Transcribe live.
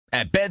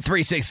At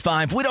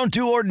Bet365, we don't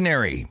do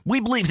ordinary. We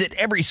believe that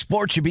every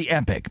sport should be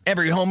epic.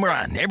 Every home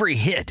run, every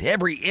hit,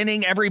 every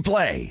inning, every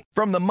play.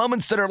 From the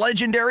moments that are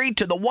legendary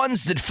to the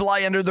ones that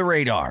fly under the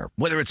radar.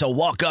 Whether it's a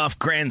walk-off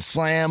grand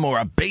slam or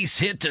a base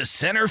hit to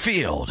center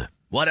field.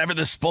 Whatever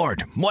the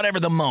sport, whatever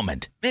the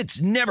moment.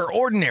 It's never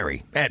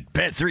ordinary at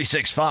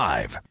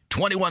Bet365.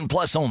 21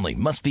 plus only.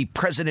 Must be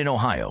present in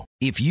Ohio.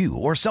 If you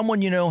or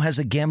someone you know has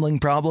a gambling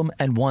problem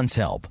and wants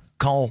help,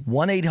 call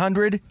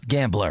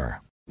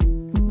 1-800-GAMBLER.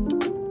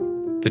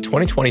 The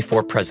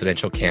 2024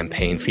 presidential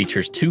campaign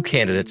features two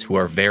candidates who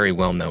are very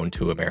well known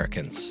to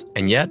Americans.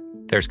 And yet,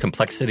 there's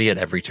complexity at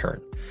every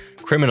turn.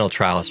 Criminal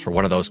trials for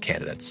one of those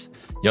candidates.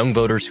 Young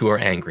voters who are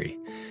angry.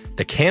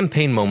 The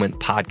Campaign Moment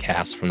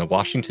podcast from the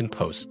Washington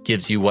Post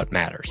gives you what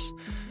matters.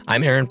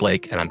 I'm Aaron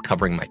Blake, and I'm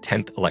covering my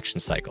 10th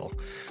election cycle.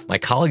 My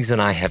colleagues and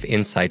I have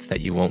insights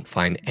that you won't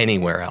find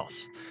anywhere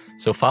else.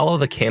 So follow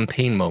The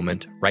Campaign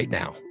Moment right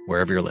now,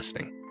 wherever you're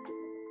listening.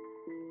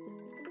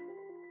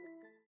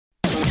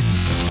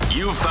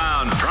 You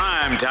found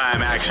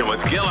primetime action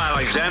with Gil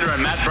Alexander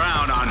and Matt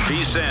Brown on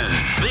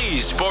VSiN, the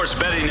sports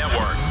betting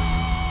network.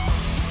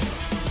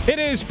 It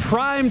is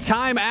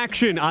primetime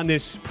action on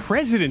this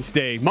President's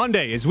Day,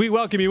 Monday, as we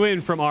welcome you in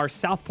from our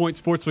South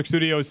Point Sportsbook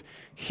studios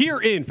here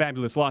in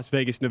fabulous Las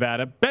Vegas,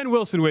 Nevada. Ben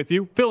Wilson with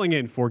you, filling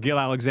in for Gil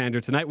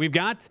Alexander tonight. We've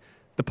got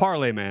the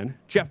parlay man,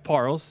 Jeff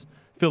Parles,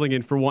 filling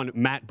in for one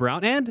Matt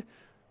Brown, and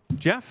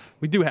Jeff,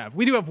 we do have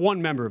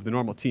one member of the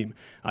normal team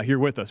here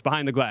with us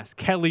behind the glass,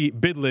 Kelly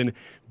Bidlin.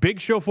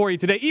 Big show for you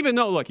today, even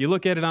though, look, you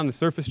look at it on the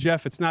surface,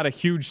 Jeff, it's not a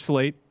huge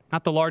slate,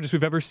 not the largest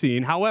we've ever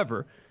seen.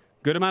 However,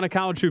 good amount of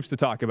college hoops to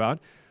talk about.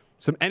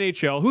 Some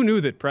NHL. Who knew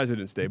that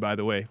President's Day, by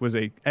the way, was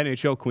a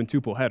NHL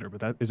quintuple header,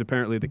 but that is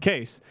apparently the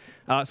case.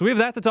 So we have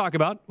that to talk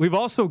about. We've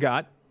also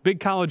got big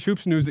college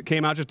hoops news that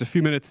came out just a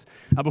few minutes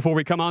before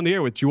we come on the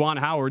air with Juwan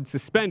Howard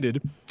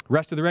suspended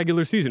rest of the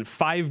regular season,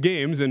 5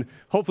 games, and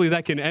hopefully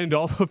that can end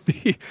all of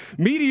the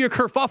media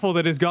kerfuffle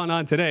that has gone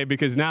on today,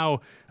 because now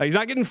he's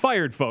not getting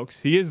fired,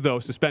 folks. He is, though,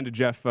 suspended,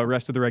 Jeff,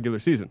 rest of the regular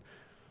season.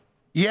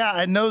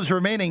 Yeah, and those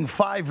remaining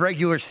 5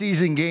 regular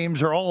season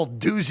games are all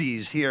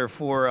doozies here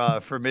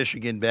for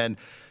Michigan, Ben.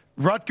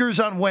 Rutgers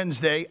on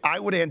Wednesday. I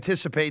would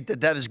anticipate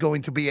that is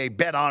going to be a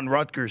bet on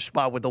Rutgers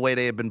spot with the way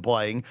they have been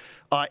playing.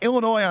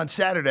 Illinois on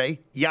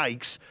Saturday.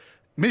 Yikes.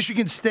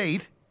 Michigan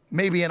State,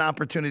 maybe an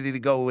opportunity to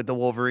go with the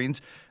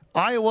Wolverines.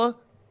 Iowa,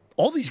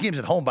 all these games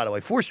at home, by the way.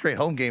 4 straight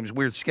home games,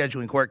 weird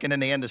scheduling quirk. And then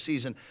they end the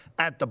season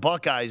at the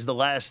Buckeyes the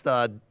last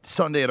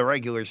Sunday of the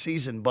regular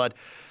season. But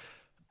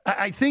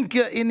I think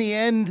in the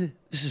end,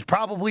 this is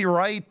probably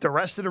right. The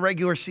rest of the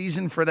regular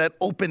season for that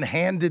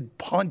open-handed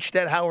punch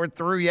that Howard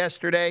threw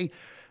yesterday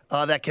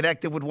that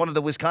connected with one of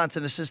the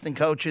Wisconsin assistant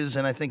coaches,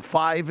 and I think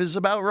 5 is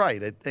about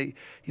right. He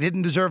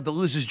didn't deserve to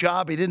lose his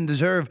job. He didn't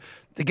deserve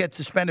to get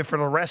suspended for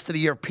the rest of the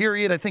year,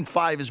 period. I think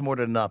 5 is more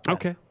than enough.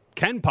 Okay.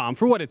 Ken Pom,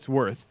 for what it's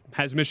worth,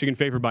 has Michigan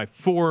favored by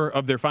 4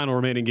 of their final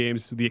remaining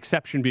games, the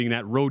exception being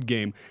that road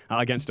game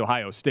against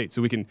Ohio State.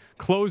 So we can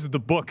close the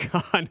book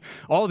on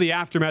all the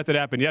aftermath that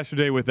happened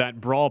yesterday with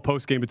that brawl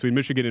postgame between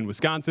Michigan and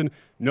Wisconsin.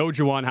 No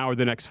Juwan Howard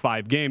the next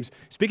 5 games.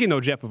 Speaking,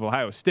 though, Jeff, of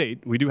Ohio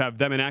State, we do have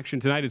them in action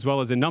tonight, as well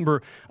as a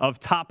number of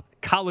top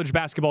college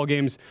basketball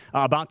games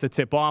about to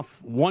tip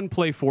off. One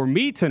play for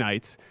me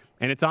tonight,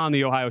 and it's on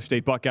the Ohio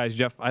State Buckeyes.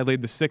 Jeff, I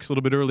laid the 6 a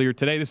little bit earlier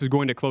today. This is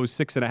going to close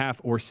 6.5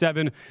 or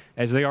 7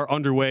 as they are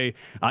underway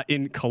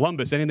in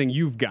Columbus. Anything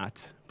you've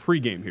got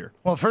pregame here?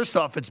 Well, first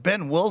off, it's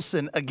Ben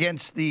Wilson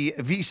against the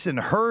VSiN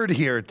Herd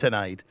here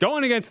tonight.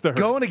 Going against the Herd.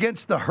 Going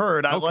against the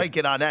Herd. I Okay. like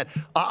it on that.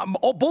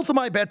 Both of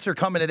my bets are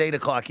coming at 8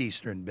 o'clock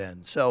Eastern,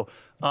 Ben. So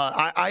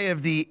I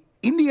have the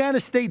Indiana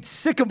State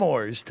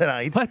Sycamores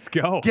tonight. Let's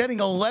go.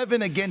 Getting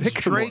 11 against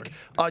Sycamores.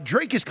 Drake.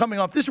 Drake is coming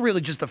off. This is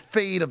really just a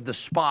fade of the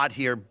spot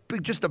here.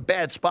 Just a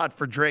bad spot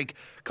for Drake,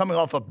 coming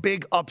off a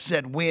big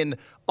upset win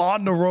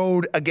on the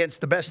road against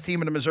the best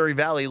team in the Missouri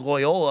Valley,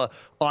 Loyola,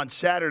 on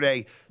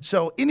Saturday.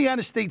 So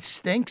Indiana State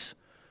stinks.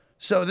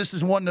 So this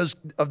is one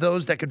of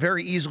those that could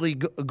very easily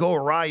go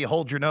awry. You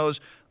hold your nose.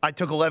 I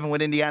took 11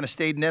 with Indiana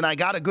State, and then I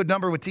got a good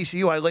number with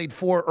TCU. I laid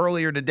 4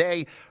 earlier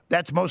today.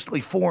 That's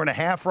mostly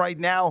 4.5 right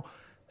now.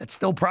 It's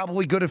still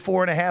probably good at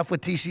 4.5 with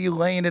TCU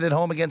laying it at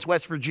home against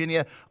West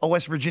Virginia, a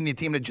West Virginia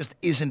team that just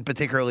isn't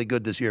particularly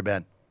good this year,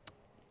 Ben.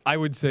 I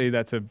would say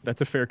that's a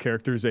fair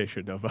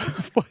characterization of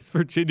West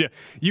Virginia.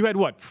 You had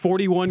what,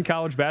 41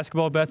 college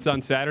basketball bets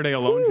on Saturday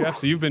alone, Jeff?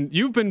 So you've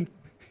been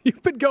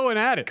going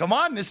at it. Come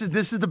on, this is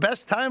the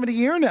best time of the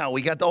year now.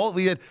 We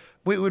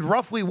would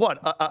roughly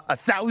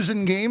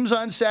 1,000 games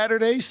on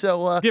Saturday,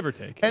 so give or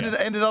take.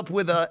 Ended up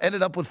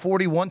with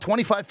 41,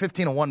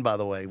 25-15-1 by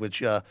the way,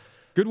 which.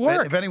 Good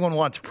work. If anyone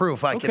wants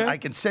proof, I Okay.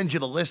 can send you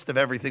the list of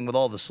everything with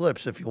all the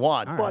slips if you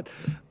want. All But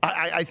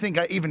right. I think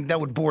even that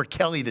would bore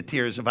Kelly to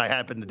tears if I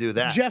happened to do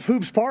that. Jeff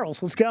Hoops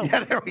Parles. Let's go.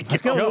 Yeah, there we go.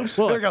 Let's go, Hoops.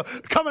 There we go.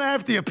 Coming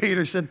after you,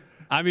 Peterson.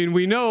 I mean,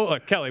 we know,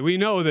 Kelly, we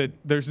know that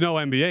there's no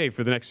NBA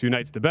for the next few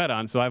nights to bet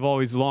on, so I've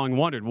always long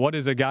wondered, what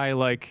is a guy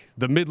like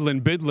the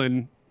Midland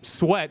Bidlin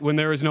sweat when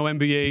there is no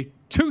NBA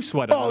too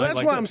sweat. Oh,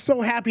 that's why I'm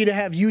so happy to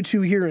have you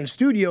two here in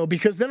studio,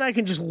 because then I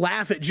can just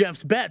laugh at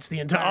Jeff's bets the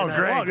entire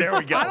night long. There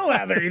we go. I don't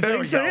have anything. There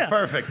we go. Yeah.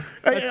 Perfect.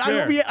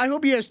 I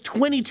hope he has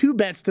 22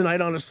 bets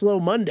tonight on a slow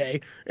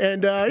Monday,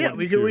 and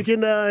we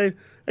can.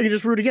 I can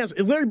just root against.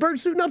 Is Larry Bird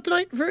suiting up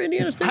tonight for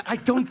Indiana State? I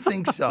don't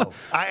think so.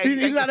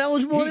 He's not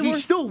eligible anymore?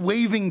 He's still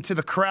waving to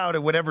the crowd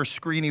at whatever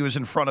screen he was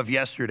in front of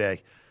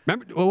yesterday.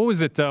 Remember, what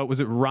was it?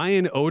 Was it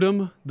Ryan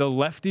Odom, the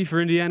lefty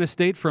for Indiana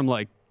State from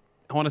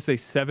I want to say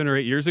 7 or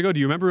 8 years ago? Do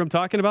you remember who I'm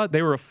talking about?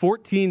 They were a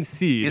 14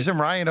 seed. Isn't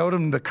Ryan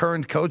Odom the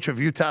current coach of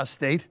Utah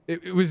State?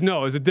 It was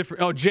a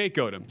different. Oh, Jake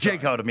Odom.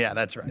 Jake Odom, yeah,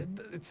 that's right.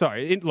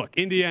 Sorry. Look,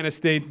 Indiana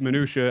State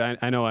minutia.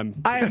 I know I'm.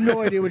 I have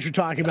no idea what you're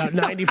talking about.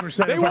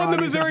 90%. They won the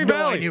Missouri Valley.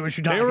 No idea what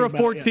you're talking they were a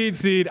about, 14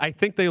 seed. I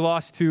think they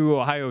lost to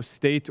Ohio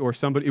State or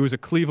somebody. It was a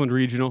Cleveland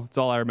regional. That's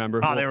all I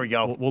remember. Oh, there we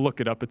go. We'll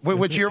look it up. Wait,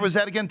 which year was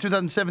that again?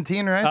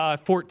 2017, right?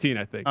 14,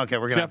 I think. Okay,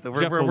 we're gonna have to.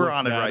 We're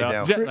on it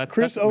right now.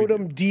 Chris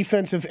Odom,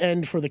 defensive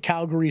end for the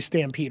Calgary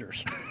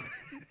Stampeders.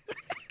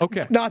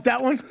 Okay. Not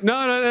that one?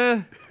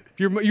 No.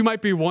 You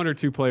might be 1 or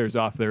 2 players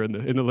off there in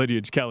the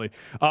lineage, Kelly.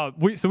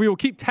 So we will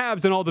keep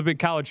tabs on all the big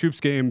college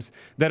hoops games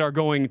that are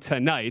going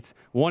tonight.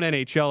 One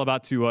NHL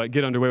about to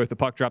get underway with the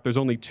puck drop. There's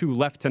only 2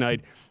 left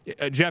tonight.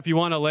 Jeff, you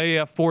want to lay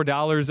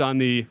 $4 on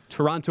the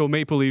Toronto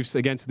Maple Leafs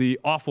against the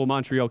awful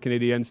Montreal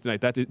Canadiens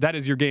tonight? That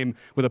is your game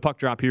with a puck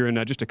drop here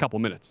in just a couple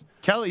minutes.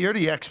 Kelly, you're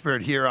the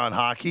expert here on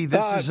hockey.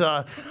 This is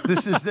a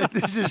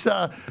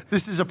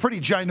pretty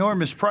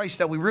ginormous price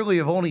that we really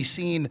have only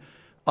seen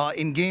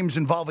in games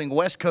involving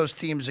West Coast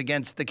teams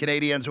against the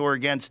Canadiens or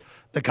against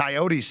the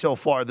Coyotes so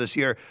far this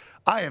year.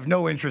 I have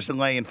no interest in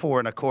laying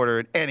 4.25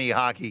 in any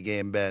hockey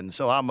game, Ben.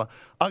 So I'm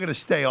going to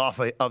stay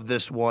off of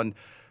this one.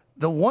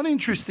 The one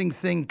interesting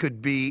thing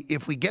could be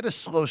if we get a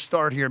slow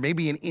start here,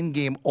 maybe an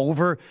in-game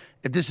over.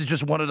 If this is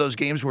just one of those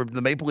games where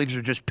the Maple Leafs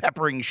are just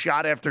peppering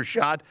shot after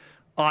shot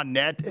on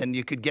net, and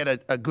you could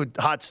get a good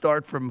hot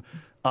start from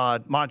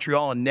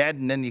Montreal and net,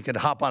 and then you could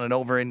hop on an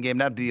over in game.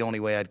 That'd be the only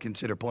way I'd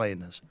consider playing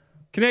this.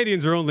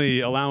 Canadians are only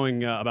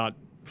allowing about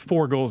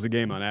 4 goals a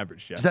game on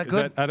average, Jeff. Is that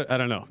good? I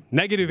don't know.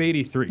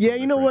 -83. Yeah,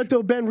 you know what,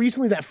 though, Ben?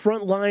 Recently, that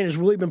front line has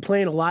really been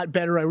playing a lot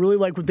better. I really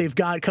like what they've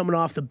got coming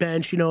off the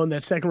bench, in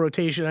that second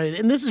rotation.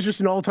 And this is just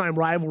an all-time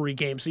rivalry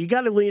game, so you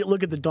got to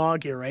look at the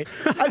dog here, right?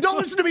 Don't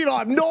listen to me at all. I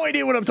have no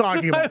idea what I'm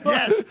talking about.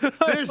 Yes,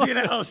 there's the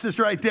analysis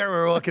right there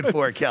we're looking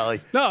for,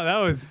 Kelly. No,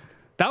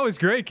 that was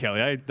great,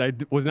 Kelly. I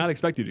was not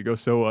expecting you to go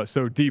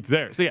so deep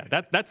there. So, yeah,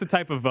 that's the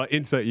type of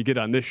insight you get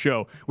on this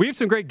show. We have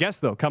some great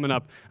guests, though, coming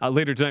up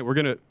later tonight. We're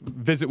going to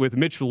visit with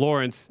Mitch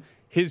Lawrence.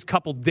 His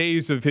couple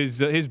days of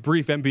his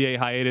brief NBA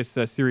hiatus,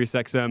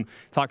 SiriusXM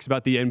talks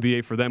about the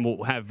NBA for them.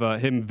 We'll have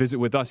him visit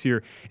with us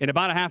here in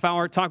about a half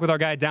hour, talk with our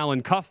guy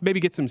Dallin Cuff, maybe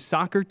get some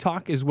soccer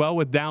talk as well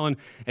with Dallin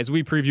as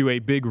we preview a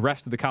big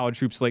rest of the college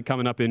hoop slate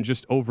coming up in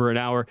just over an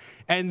hour.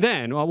 And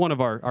then one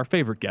of our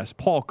favorite guests,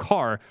 Paul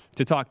Carr,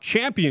 to talk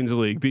Champions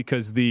League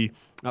because the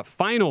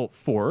Final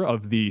 4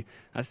 of the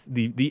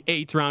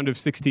 8th round of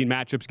 16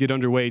 matchups get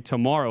underway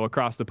tomorrow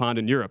across the pond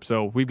in Europe.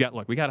 So we got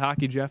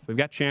hockey, Jeff. We've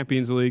got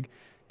Champions League.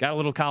 Got a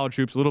little college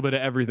hoops, a little bit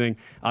of everything.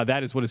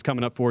 That is what is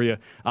coming up for you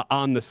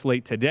on the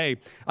slate today.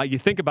 You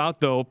think about,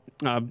 though,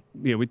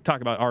 we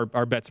talk about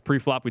our bets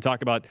pre-flop. We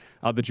talk about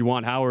the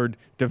Juwan Howard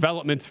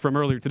developments from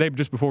earlier today. But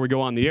just before we go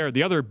on the air,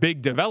 the other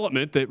big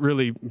development that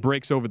really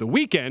breaks over the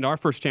weekend, our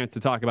first chance to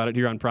talk about it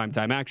here on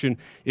Primetime Action,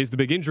 is the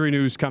big injury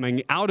news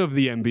coming out of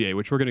the NBA,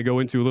 which we're going to go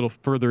into a little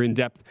further in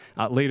depth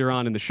later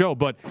on in the show.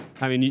 But,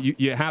 I mean,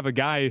 you have a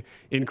guy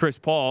in Chris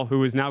Paul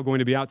who is now going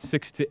to be out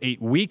 6 to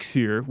 8 weeks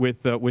here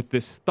with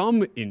this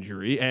thumb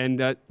injury,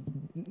 and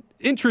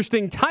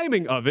interesting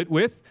timing of it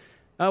with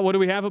what do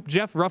we have,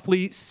 Jeff?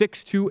 Roughly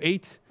 6 to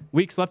 8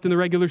 weeks left in the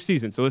regular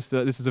season. So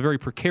this is a very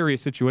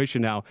precarious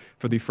situation now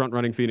for the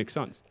front-running Phoenix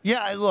Suns.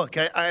 Yeah, look,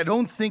 I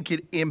don't think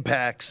it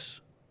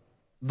impacts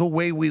the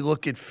way we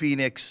look at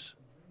Phoenix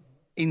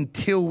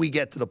until we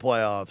get to the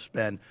playoffs,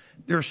 Ben.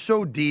 They're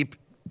so deep.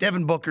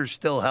 Devin Booker's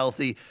still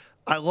healthy.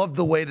 I love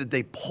the way that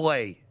they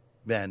play,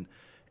 Ben.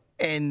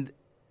 And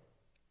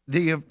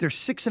they're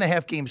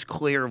 6.5 games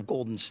clear of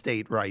Golden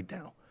State right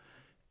now.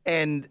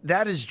 And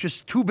that is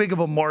just too big of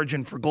a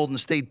margin for Golden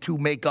State to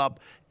make up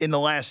in the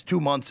last 2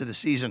 months of the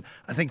season.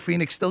 I think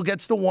Phoenix still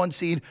gets the 1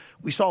 seed.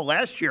 We saw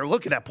last year,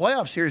 look at that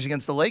playoff series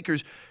against the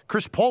Lakers.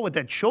 Chris Paul with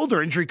that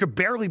shoulder injury could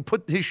barely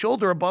put his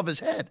shoulder above his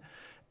head.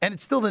 And it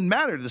still didn't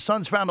matter. The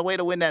Suns found a way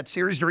to win that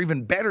series. They're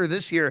even better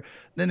this year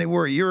than they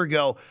were a year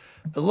ago.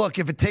 Look,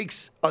 if it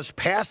takes us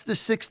past the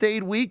 6 to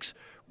 8 weeks,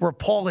 where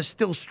Paul is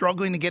still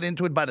struggling to get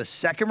into it by the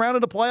second round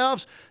of the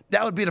playoffs,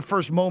 that would be the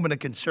first moment of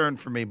concern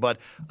for me. But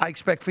I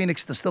expect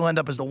Phoenix to still end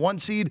up as the 1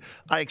 seed.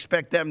 I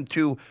expect them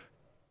to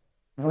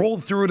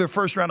rolled through their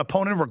first-round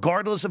opponent,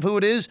 regardless of who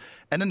it is.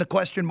 And then the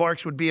question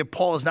marks would be if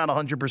Paul is not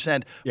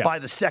 100% by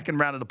the second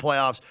round of the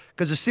playoffs,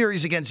 because the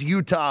series against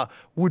Utah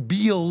would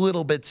be a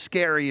little bit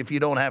scary if you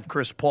don't have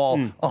Chris Paul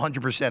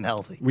 100%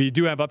 healthy. We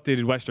do have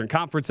updated Western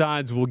Conference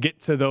odds. We'll get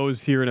to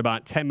those here in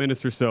about 10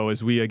 minutes or so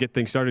as we get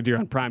things started here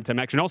on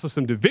Primetime Action. Also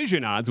some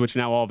division odds, which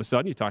now all of a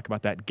sudden you talk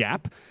about that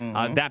gap.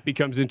 That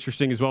becomes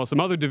interesting as well. Some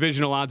other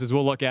divisional odds as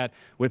we'll look at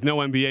with no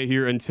NBA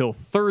here until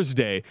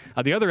Thursday.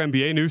 The other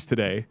NBA news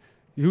today,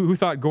 who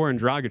thought Goran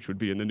Dragic would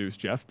be in the news,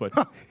 Jeff? But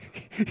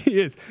he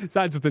is.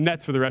 Signs with the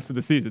Nets for the rest of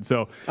the season.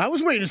 So I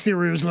was waiting to see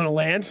where he was going to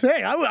land.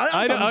 Hey,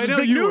 I thought this was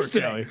big you news were,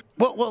 today.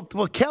 Kelly.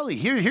 Well, Kelly,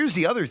 here's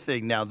the other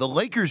thing now. The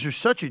Lakers are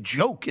such a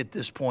joke at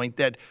this point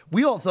that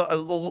we all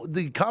thought,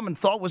 the common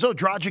thought was,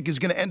 Dragic is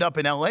going to end up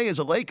in L.A. as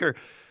a Laker.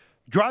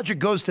 Dragic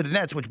goes to the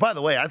Nets, which, by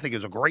the way, I think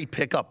is a great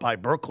pickup by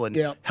Brooklyn,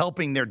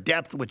 helping their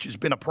depth, which has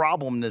been a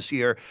problem this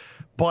year.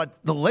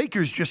 But the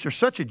Lakers just are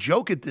such a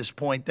joke at this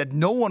point that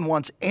no one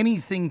wants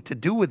anything to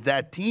do with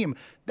that team.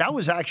 That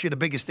was actually the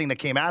biggest thing that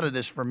came out of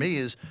this for me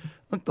is,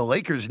 look, the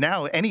Lakers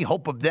now, any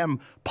hope of them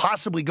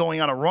possibly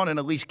going on a run and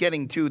at least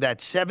getting to that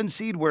 7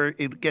 seed where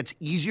it gets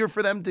easier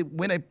for them to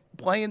win a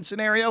play-in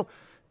scenario,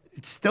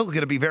 it's still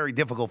going to be very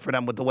difficult for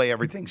them with the way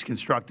everything's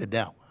constructed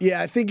now.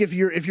 Yeah, I think if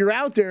you're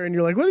out there and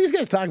you're like, what are these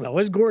guys talking about? What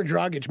does Goran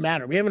Dragic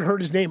matter? We haven't heard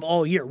his name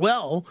all year.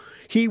 Well,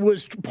 he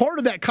was part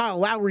of that Kyle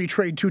Lowry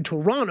trade to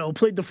Toronto,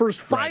 played the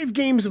first 5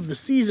 games of the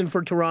season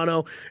for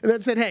Toronto, and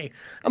then said, hey,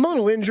 I'm a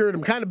little injured.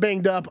 I'm kind of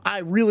banged up. I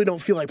really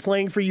don't feel like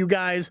playing for you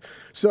guys,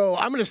 so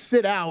I'm going to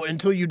sit out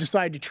until you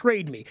decide to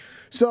trade me.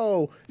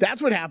 So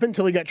that's what happened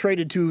until he got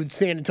traded to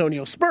San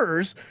Antonio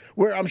Spurs,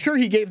 where I'm sure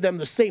he gave them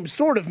the same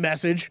sort of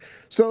message.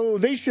 So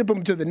they ship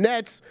him to the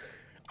Nets.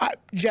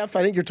 Jeff,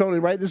 I think you're totally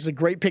right. This is a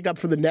great pickup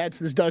for the Nets.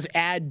 This does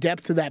add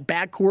depth to that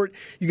backcourt.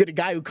 You get a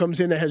guy who comes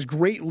in that has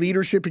great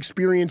leadership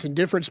experience in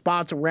different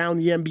spots around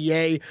the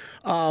NBA.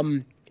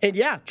 And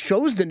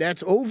chose the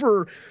Nets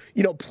over,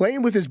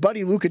 playing with his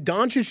buddy Luka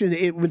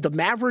Doncic with the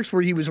Mavericks,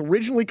 where he was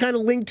originally kind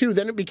of linked to.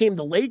 Then it became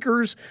the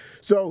Lakers.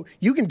 So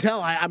you can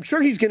tell, I'm sure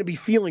he's going to be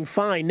feeling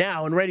fine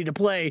now and ready to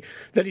play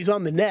that he's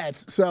on the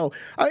Nets. So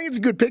I think it's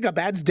a good pickup.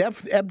 Adds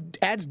depth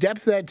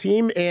to that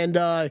team and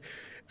a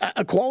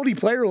quality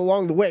player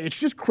along the way. It's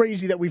just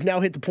crazy that we've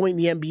now hit the point in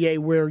the NBA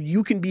where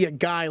you can be a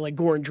guy like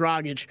Goran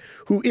Dragic,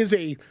 who is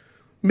a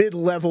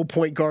mid-level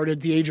point guard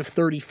at the age of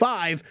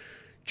 35,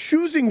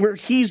 choosing where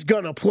he's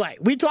going to play.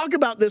 We talk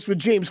about this with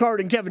James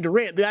Harden, Kevin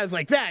Durant, the guys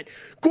like that.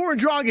 Goran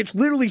Dragic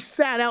literally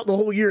sat out the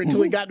whole year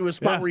until he got to a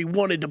spot where he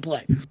wanted to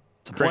play.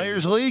 It's a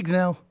players' league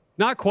now.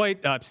 Not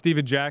quite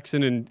Steven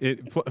Jackson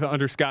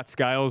under Scott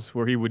Skiles,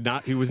 where he was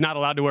not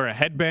allowed to wear a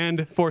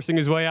headband, forcing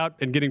his way out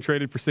and getting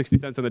traded for 60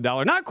 cents on the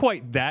dollar. Not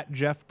quite that,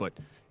 Jeff, but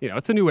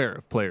it's a new era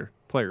of player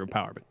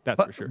empowerment.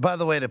 That's for sure. By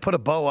the way, to put a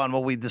bow on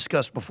what we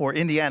discussed before,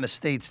 Indiana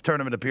State's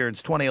tournament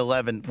appearance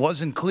 2011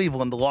 was in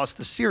Cleveland, lost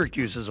to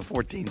Syracuse as a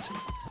 14 seed.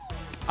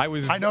 I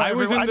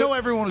know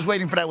everyone was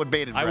waiting for that with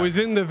bated breath.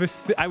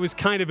 I was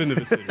kind of in the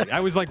vicinity.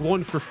 I was like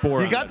 1 for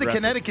 4. You got the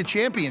Connecticut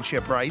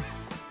championship, right?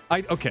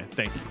 Okay,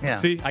 thank you. Yeah.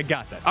 See, I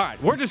got that. All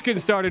right, we're just getting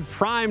started.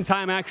 Prime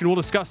time action. We'll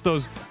discuss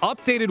those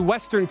updated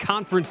Western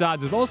Conference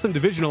odds as well as some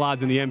divisional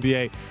odds in the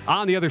NBA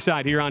on the other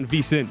side here on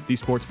VSiN, the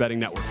Sports Betting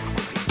Network.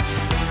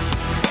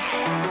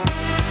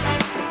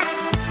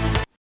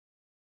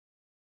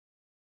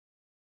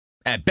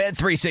 At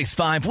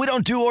Bet365, we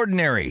don't do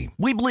ordinary.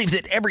 We believe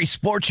that every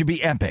sport should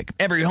be epic.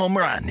 Every home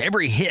run,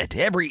 every hit,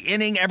 every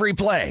inning, every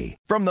play.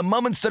 From the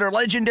moments that are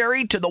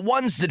legendary to the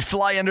ones that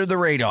fly under the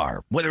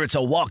radar. Whether it's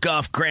a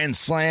walk-off grand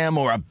slam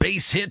or a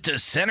base hit to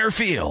center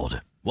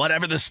field.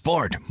 Whatever the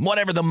sport,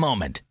 whatever the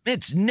moment.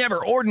 It's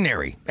never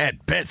ordinary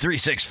at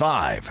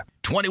Bet365.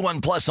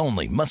 21 plus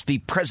only. Must be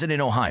present in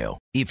Ohio.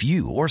 If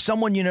you or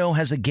someone you know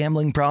has a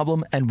gambling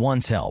problem and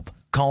wants help,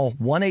 call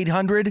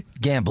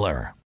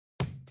 1-800-GAMBLER.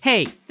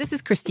 Hey, this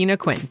is Christina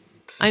Quinn.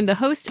 I'm the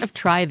host of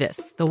Try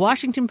This, the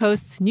Washington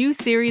Post's new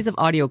series of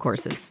audio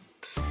courses.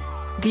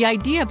 The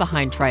idea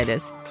behind Try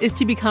This is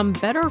to become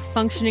better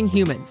functioning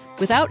humans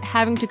without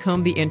having to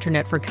comb the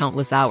internet for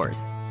countless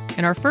hours.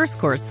 In our first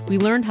course, we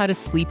learned how to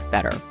sleep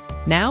better.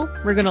 Now,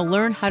 we're going to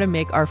learn how to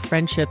make our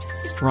friendships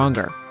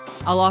stronger.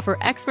 I'll offer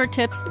expert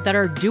tips that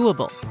are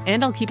doable,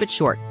 and I'll keep it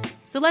short.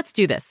 So let's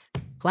do this.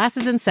 Class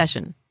is in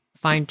session.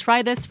 Find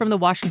Try This from the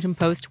Washington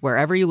Post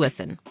wherever you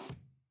listen.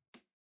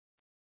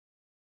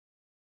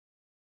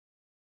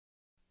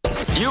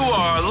 You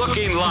are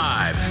looking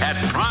live at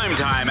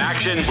Primetime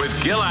Action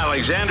with Gil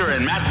Alexander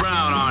and Matt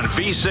Brown on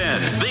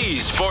VSiN, the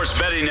Sports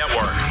Betting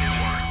Network.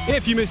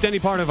 If you missed any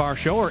part of our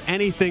show or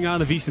anything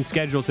on the VSiN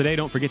schedule today,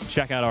 don't forget to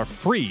check out our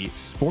free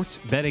sports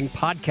betting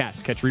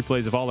podcast. Catch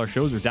replays of all our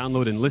shows or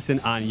download and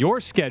listen on your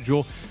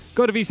schedule.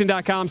 Go to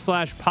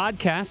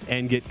VSiN.com/podcast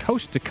and get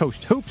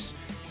coast-to-coast hoops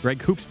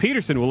Greg Hoops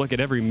Peterson will look at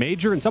every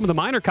major and some of the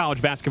minor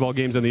college basketball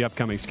games on the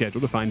upcoming schedule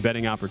to find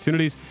betting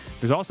opportunities.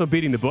 There's also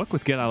Beating the Book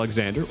with Gil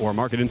Alexander or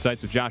Market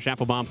Insights with Josh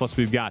Applebaum. Plus,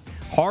 we've got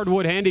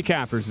Hardwood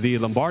Handicappers, the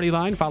Lombardi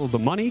Line, Follow the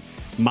Money,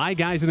 My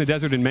Guys in the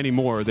Desert, and many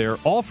more. They're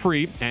all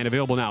free and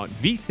available now at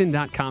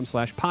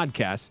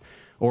vsin.com/podcasts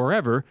or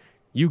wherever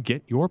you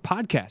get your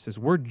podcasts, as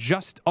we're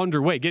just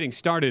underway, getting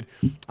started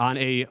on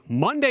a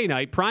Monday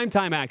night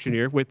primetime action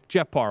here with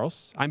Jeff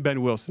Parles. I'm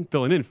Ben Wilson,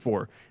 filling in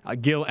for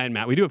Gil and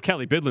Matt. We do have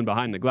Kelly Bidlin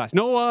behind the glass.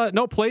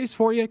 No plays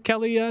for you,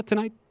 Kelly,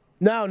 tonight?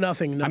 No,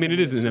 nothing. I mean, it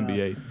is an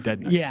NBA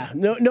dead night. Yeah,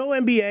 no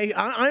NBA.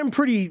 I'm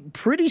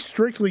pretty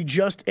strictly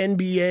just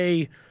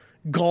NBA,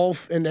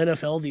 golf, and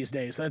NFL these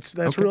days. That's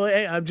okay. Really.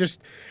 Hey,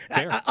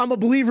 I'm a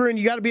believer in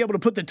you got to be able to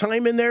put the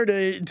time in there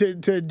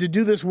to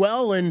do this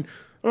well, and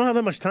I don't have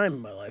that much time in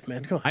my life,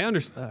 man. Come on. I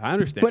understand.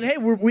 But hey,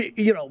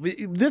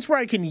 this is where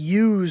I can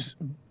use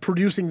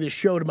producing this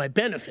show to my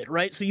benefit,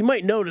 right? So you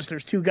might notice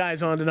there's two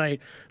guys on tonight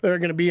that are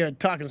going to be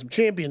talking some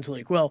Champions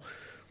League. Well,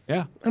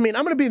 yeah. I mean,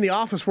 I'm going to be in the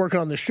office working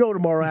on the show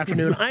tomorrow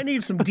afternoon. I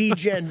need some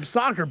D-Gen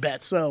soccer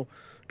bets, so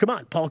come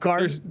on, Paul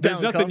Carr.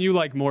 There's nothing you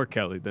like more,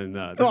 Kelly, than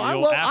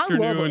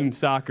afternoon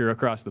soccer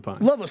across the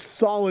pond. Love a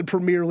solid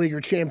Premier League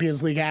or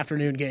Champions League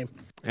afternoon game.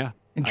 Yeah.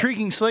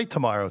 Intriguing slate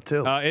tomorrow,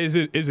 too. Is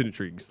an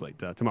intriguing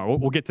slate tomorrow.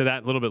 We'll get to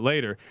that a little bit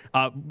later.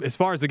 As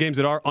far as the games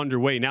that are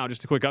underway now,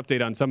 just a quick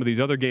update on some of these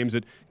other games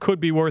that could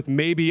be worth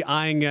maybe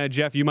eyeing.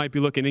 Jeff, you might be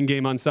looking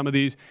in-game on some of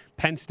these.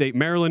 Penn State,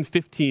 Maryland,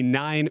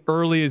 15-9.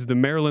 Early is the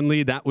Maryland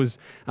lead.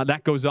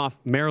 That goes off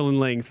Maryland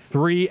laying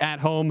 3 at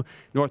home.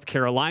 North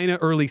Carolina,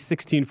 early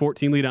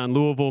 16-14 lead on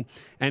Louisville.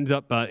 Ends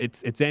up,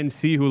 it's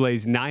NC who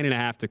lays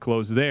 9.5 to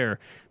close there.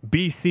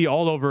 BC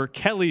all over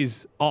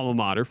Kelly's alma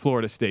mater,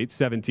 Florida State,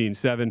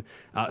 17-7.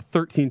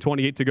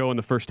 13:28 to go in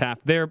the first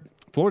half there.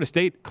 Florida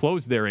State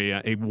closed there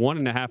a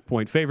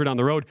 1.5-point favorite on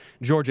the road.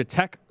 Georgia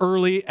Tech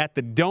early at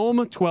the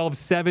Dome,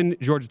 12-7.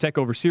 Georgia Tech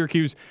over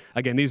Syracuse.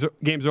 Again, these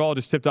games are all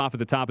just tipped off at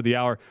the top of the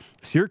hour.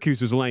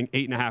 Syracuse was laying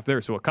 8.5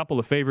 there, so a couple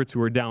of favorites who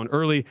were down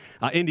early.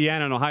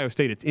 Indiana and Ohio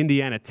State. It's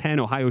Indiana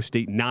 10, Ohio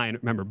State 9.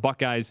 Remember,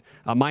 Buckeyes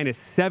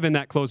 -7.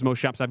 That closed most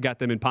shops. I've got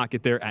them in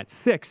pocket there at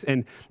 6.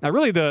 And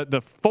really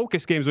the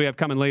focus games we have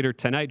coming later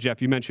tonight,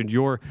 Jeff, you mentioned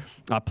your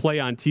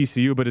play on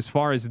TCU, but as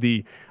far as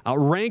the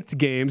ranked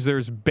games,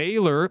 there's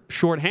Baylor,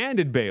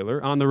 shorthanded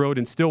Baylor on the road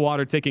in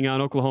Stillwater taking on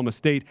Oklahoma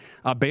State.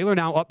 Baylor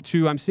now up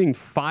to, I'm seeing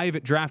 5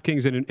 at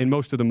DraftKings in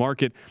most of the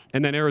market.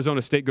 And then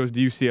Arizona State goes to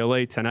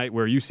UCLA tonight,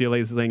 where UCLA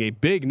is laying a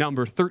big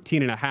number,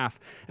 13.5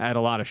 at a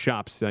lot of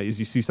shops, as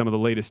you see some of the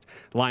latest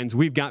lines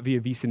we've got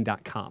via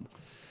vsin.com.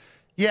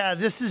 Yeah,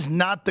 this is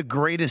not the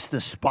greatest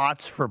of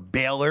spots for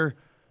Baylor.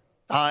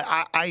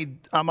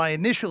 On my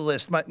initial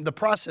list, the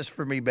process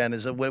for me, Ben,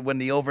 is that when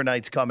the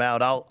overnights come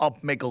out, I'll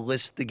make a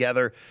list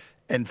together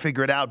and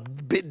figure it out.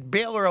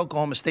 Baylor,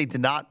 Oklahoma State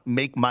did not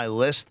make my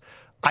list.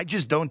 I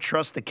just don't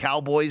trust the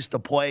Cowboys to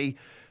play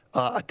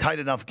a tight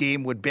enough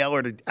game with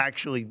Baylor to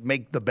actually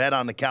make the bet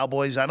on the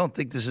Cowboys. I don't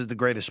think this is the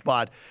greatest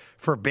spot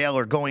for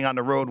Baylor going on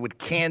the road with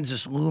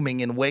Kansas looming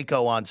in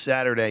Waco on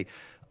Saturday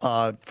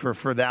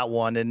for that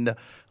one. And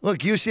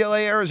look,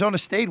 UCLA, Arizona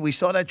State, we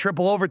saw that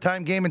triple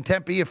overtime game in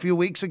Tempe a few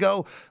weeks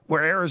ago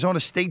where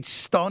Arizona State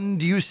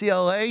stunned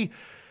UCLA.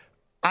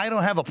 I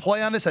don't have a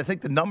play on this. I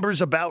think the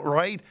number's about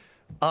right.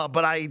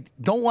 But I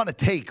don't want to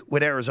take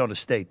with Arizona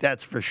State.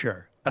 That's for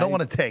sure. I don't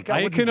want to take.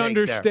 I can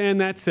understand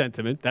that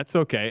sentiment. That's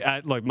okay.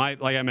 Look,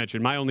 like I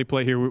mentioned, my only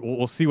play here,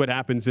 we'll see what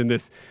happens in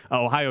this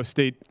Ohio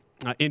State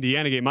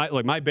Indiana game.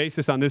 My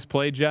basis on this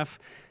play, Jeff,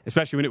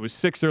 especially when it was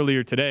 6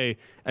 earlier today.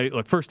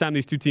 Look, first time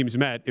these two teams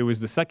met, it was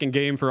the second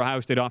game for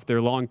Ohio State off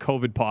their long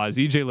COVID pause.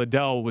 E.J.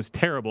 Liddell was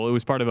terrible. It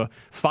was part of a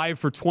 5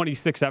 for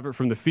 26 effort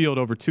from the field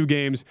over 2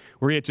 games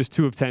where he hit just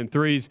 2 of 10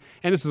 threes.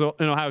 And this is an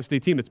Ohio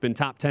State team that's been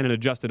top 10 in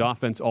adjusted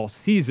offense all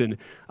season.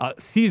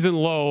 Season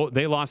low,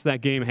 they lost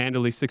that game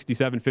handily,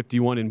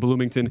 67-51 in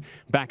Bloomington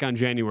back on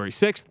January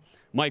 6th.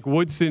 Mike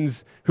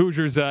Woodson's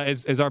Hoosiers,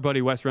 as our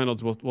buddy Wes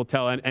Reynolds will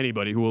tell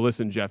anybody who will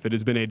listen, Jeff, it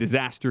has been a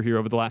disaster here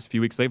over the last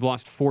few weeks. They've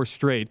lost 4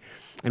 straight.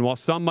 And while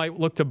some might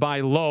look to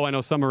buy low, I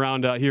know some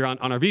around here on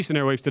our VSiN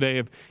airwaves today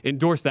have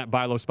endorsed that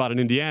buy low spot in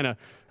Indiana.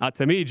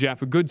 To me,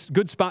 Jeff, a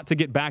good spot to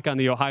get back on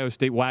the Ohio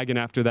State wagon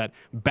after that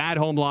bad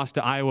home loss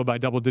to Iowa by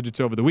double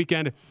digits over the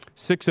weekend.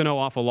 6-0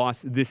 off a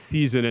loss this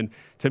season. And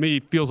to me,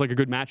 feels like a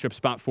good matchup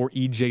spot for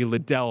E.J.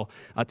 Liddell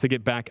to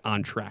get back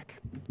on track.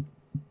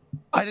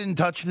 I didn't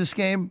touch this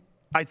game.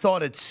 I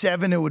thought at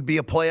 7 it would be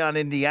a play on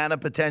Indiana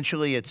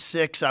potentially. At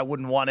 6, I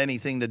wouldn't want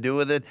anything to do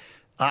with it.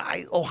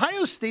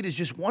 Ohio State is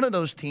just one of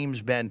those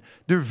teams, Ben.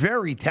 They're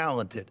very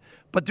talented,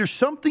 but there's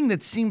something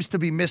that seems to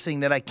be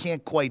missing that I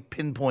can't quite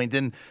pinpoint.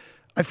 And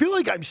I feel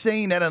like I'm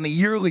saying that on a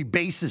yearly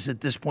basis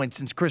at this point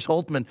since Chris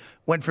Holtmann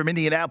went from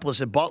Indianapolis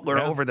and Butler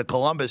over to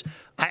Columbus.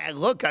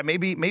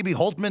 Maybe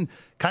Holtmann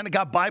kind of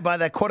got by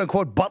that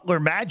quote-unquote Butler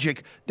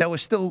magic that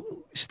was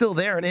still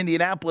there in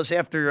Indianapolis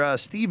after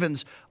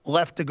Stevens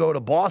left to go to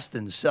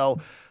Boston. So,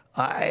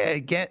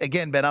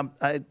 again, Ben,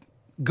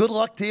 good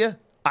luck to you.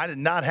 I did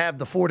not have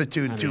the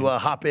fortitude to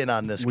hop in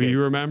on this game. We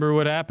remember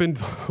what happened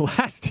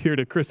last year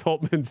to Chris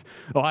Holtman's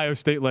Ohio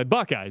State-led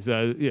Buckeyes.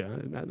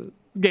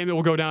 Game that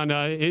will go down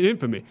in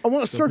infamy. I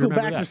want to circle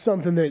back to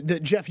something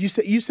that Jeff,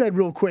 you said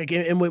real quick,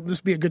 and this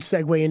would be a good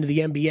segue into the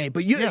NBA.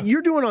 But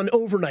you're doing on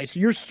overnights.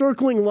 You're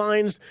circling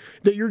lines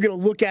that you're going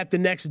to look at the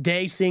next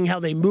day, seeing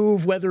how they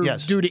move, whether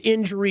it's due to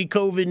injury,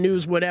 COVID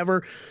news,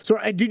 whatever. So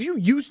did you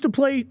used to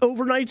play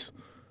overnights?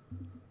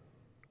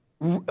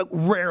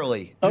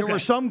 Rarely. There were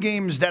some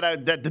games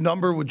that the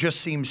number would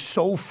just seem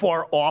so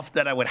far off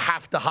that I would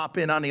have to hop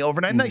in on the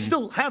overnight. And I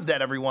still have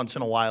that every once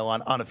in a while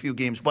on a few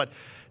games. But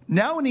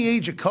now in the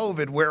age of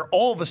COVID, where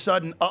all of a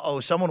sudden,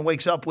 someone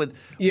wakes up with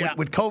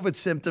COVID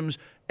symptoms,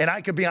 and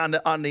I could be on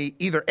the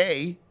either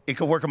A, it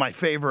could work in my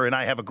favor, and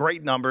I have a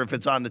great number if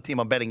it's on the team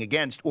I'm betting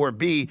against, or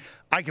B,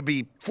 I could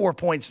be 4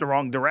 points the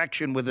wrong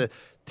direction with a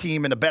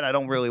team and a bet I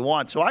don't really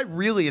want. So I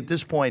really, at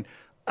this point,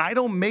 I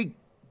don't make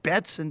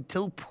bets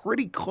until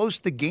pretty close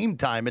to game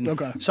time.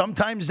 And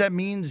sometimes that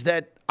means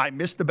that I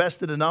miss the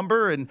best of the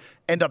number and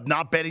end up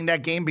not betting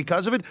that game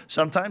because of it.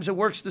 Sometimes it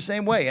works the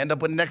same way. End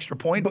up with an extra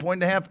point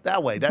and a half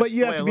that way. That's the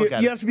way I look at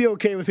it. You have to be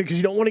okay with it because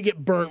you don't want to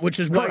get burnt, which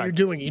is why you're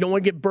doing it. You don't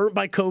want to get burnt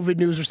by COVID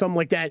news or something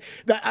like that.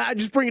 I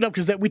just bring it up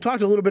because we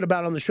talked a little bit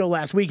about it on the show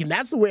last week, and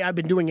that's the way I've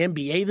been doing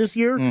NBA this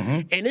year.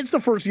 And it's the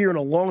first year in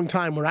a long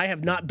time where I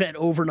have not bet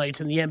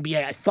overnights in the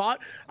NBA. I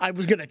thought I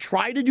was going to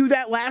try to do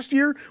that last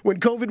year when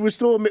COVID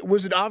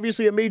was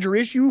obviously a major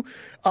issue.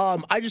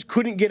 I just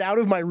couldn't get out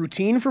of my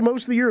routine for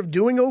most of the year of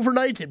doing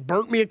overnights. It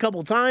burnt me a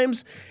couple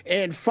times,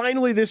 and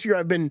finally this year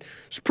I've been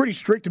pretty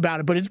strict about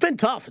it, but it's been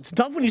tough. It's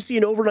tough when you see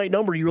an overnight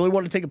number you really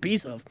want to take a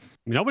piece of.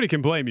 Nobody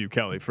can blame you,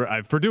 Kelly,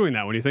 for doing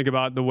that when you think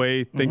about the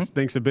way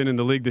things have been in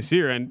the league this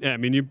year. And I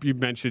mean, you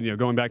mentioned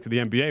going back to the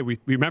NBA. We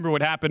remember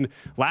what happened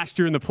last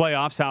year in the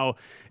playoffs, how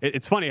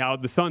it's funny how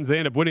the Suns, they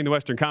end up winning the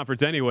Western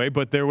Conference anyway,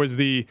 but there was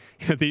the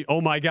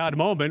oh my God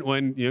moment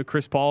when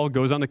Chris Paul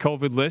goes on the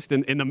COVID list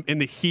in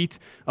the heat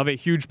of a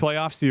huge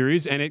playoff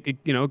series, and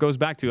it goes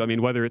back to, I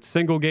mean, whether it's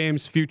single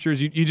games,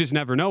 futures, you just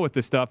never know with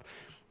this stuff.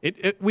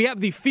 We have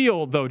the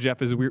feel, though,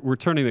 Jeff, as we're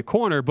turning the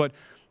corner, but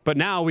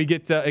now we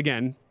get,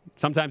 again,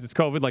 sometimes it's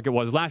COVID like it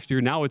was last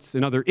year. Now it's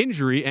another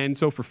injury. And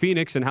so for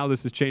Phoenix and how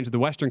this has changed the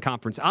Western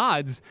Conference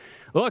odds,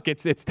 look,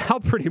 it's now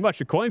pretty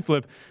much a coin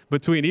flip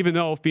between, even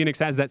though Phoenix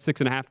has that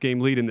 6.5 game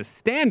lead in the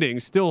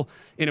standings, still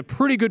in a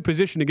pretty good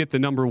position to get the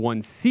number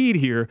one seed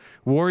here.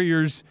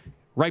 Warriors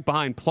right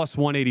behind plus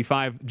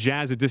 185,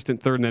 Jazz a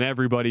distant third, and then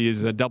everybody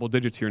is double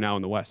digits here now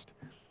in the West.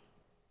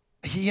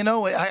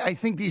 I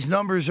think these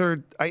numbers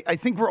are – I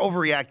think we're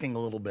overreacting a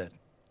little bit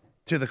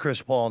to the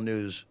Chris Paul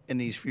news in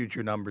these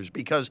future numbers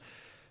because,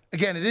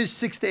 again, it is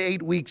 6 to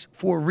 8 weeks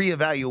for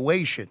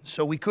reevaluation.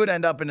 So we could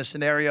end up in a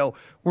scenario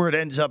where it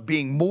ends up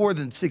being more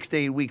than 6 to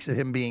 8 weeks of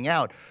him being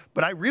out.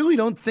 But I really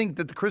don't think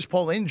that the Chris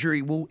Paul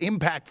injury will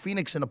impact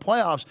Phoenix in the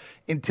playoffs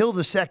until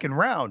the second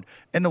round.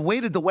 And the way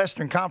that the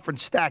Western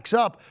Conference stacks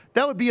up,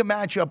 that would be a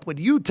matchup with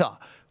Utah,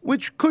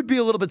 which could be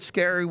a little bit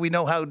scary. We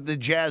know how the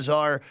Jazz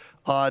are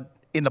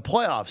in the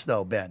playoffs,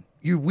 though, Ben.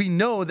 We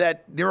know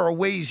that there are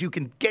ways you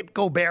can get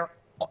Gobert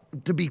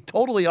to be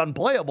totally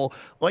unplayable,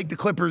 like the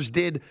Clippers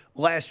did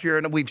last year,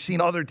 and we've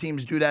seen other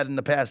teams do that in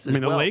the past as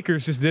well. The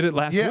Lakers just did it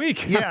last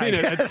week. Yeah, I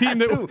mean, a team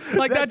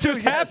that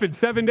just happened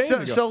 7 days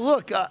ago. So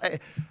look,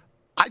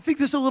 I think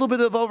this is a little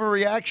bit of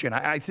overreaction.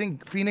 I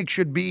think Phoenix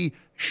should be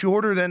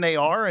shorter than they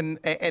are,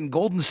 and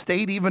Golden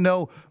State, even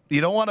though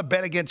you don't want to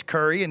bet against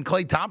Curry, and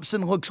Klay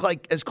Thompson looks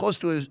like as close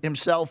to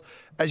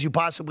himself as you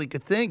possibly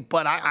could think.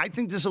 But I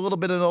think this is a little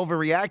bit of an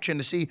overreaction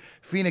to see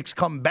Phoenix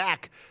come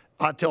back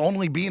to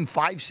only being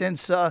 5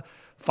 cents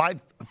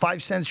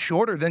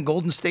shorter than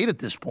Golden State at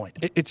this point.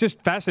 It's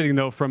just fascinating,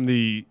 though, from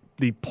the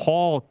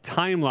Paul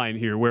timeline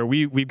here, where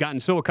we've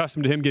gotten so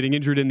accustomed to him getting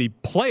injured in the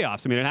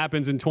playoffs. I mean, it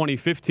happens in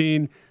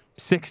 2015,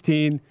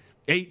 16,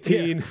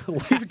 18. Yeah.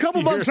 He's a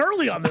couple months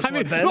early on this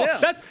one,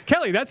 Ben.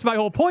 Kelly, that's my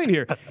whole point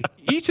here.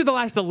 Each of the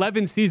last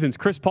 11 seasons,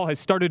 Chris Paul has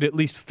started at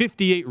least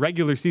 58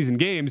 regular season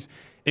games,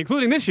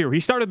 including this year. He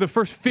started the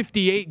first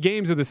 58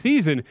 games of the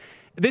season.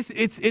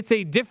 It's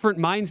a different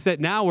mindset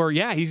now where,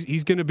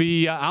 he's going to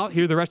be out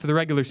here the rest of the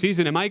regular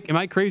season. Am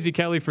I crazy,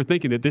 Kelly, for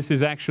thinking that this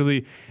is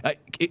actually,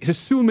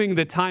 assuming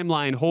the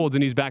timeline holds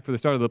and he's back for the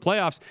start of the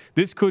playoffs,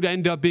 this could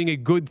end up being a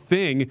good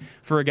thing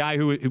for a guy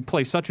who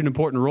plays such an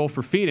important role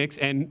for Phoenix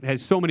and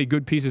has so many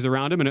good pieces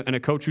around him and a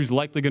coach who's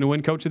likely going to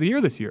win Coach of the Year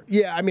this year?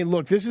 Yeah, I mean,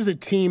 look, this is a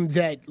team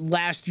that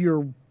last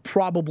year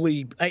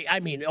probably,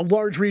 a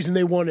large reason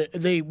they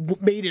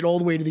made it all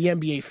the way to the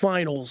NBA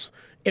Finals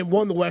and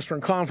won the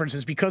Western Conference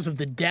is because of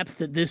the depth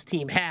that this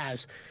team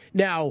has.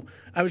 Now,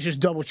 I was just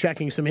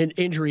double-checking some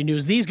injury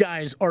news. These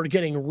guys are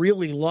getting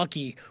really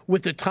lucky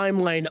with the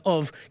timeline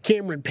of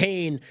Cameron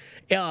Payne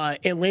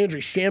and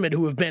Landry Shamet,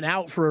 who have been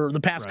out for the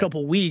past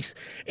couple weeks.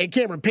 And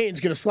Cameron Payne's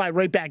going to slide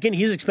right back in.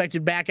 He's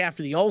expected back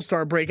after the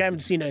All-Star break. I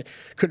haven't seen a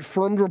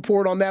confirmed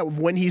report on that, of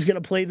when he's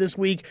going to play this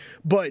week.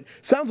 But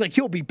sounds like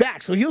he'll be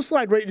back. So he'll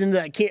slide right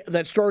into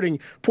that starting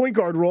point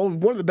guard role,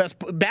 one of the best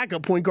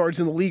backup point guards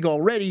in the league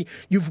already.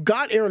 You've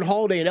got got Aaron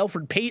Holiday and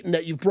Elfrid Payton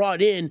that you've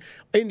brought in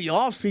the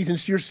offseason,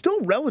 so you're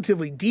still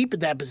relatively deep at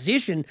that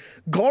position.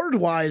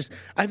 Guard-wise,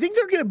 I think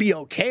they're going to be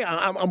okay.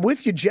 I'm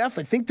with you, Jeff.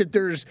 I think that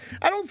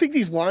I don't think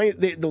these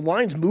the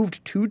lines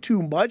moved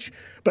too much,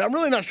 but I'm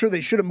really not sure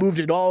they should have moved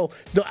at all.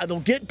 They'll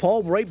get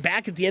Paul right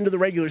back at the end of the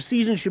regular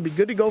season. Should be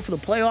good to go for the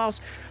playoffs.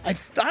 I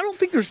don't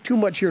think there's too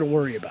much here to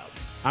worry about.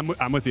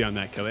 I'm with you on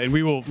that, Kelly. And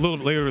we will, a little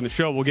later in the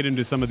show, we'll get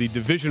into some of the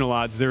divisional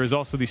odds. There is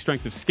also the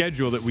strength of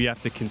schedule that we have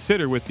to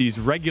consider with these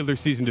regular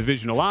season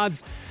divisional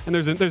odds. And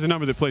there's a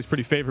number that plays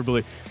pretty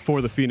favorably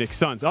for the Phoenix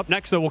Suns. Up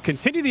next, though, we'll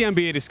continue the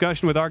NBA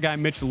discussion with our guy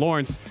Mitch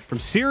Lawrence from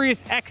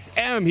Sirius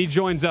XM. He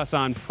joins us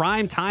on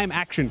Prime Time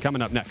Action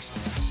coming up next.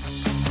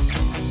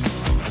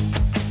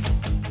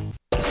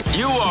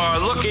 You are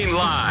looking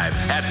live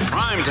at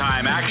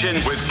Primetime Action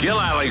with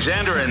Gil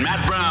Alexander and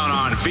Matt Brown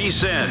on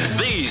VSiN,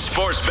 the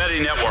Sports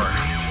Betting Network.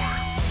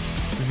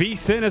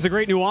 VSiN has a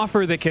great new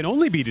offer that can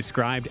only be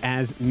described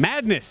as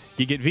madness.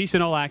 You get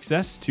VSiN All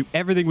Access to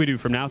everything we do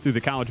from now through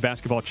the College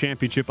Basketball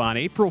Championship on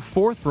April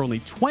 4th for only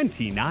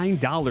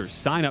 $29.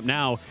 Sign up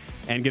now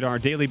and get our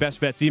daily best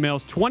bets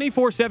emails,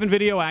 24/7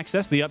 video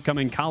access, the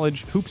upcoming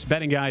college hoops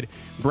betting guide,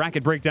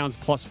 bracket breakdowns,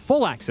 plus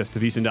full access to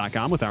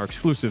VSiN.com with our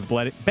exclusive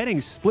betting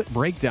split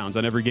breakdowns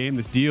on every game.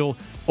 This deal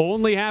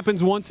only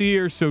happens once a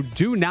year, so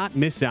do not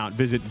miss out.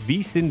 Visit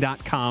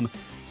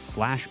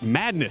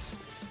VSiN.com/madness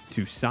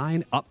to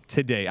sign up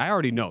today. I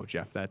already know,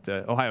 Jeff, that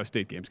Ohio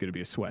State game is going to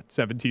be a sweat.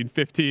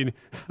 17-15,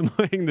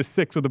 laying the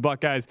 6 with the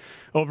Buckeyes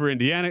over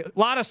Indiana. A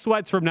lot of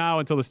sweats from now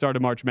until the start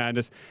of March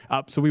Madness.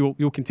 So we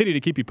will continue to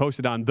keep you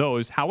posted on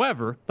those.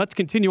 However, let's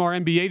continue our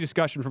NBA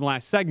discussion from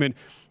last segment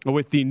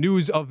with the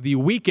news of the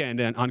weekend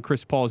and on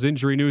Chris Paul's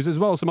injury news, as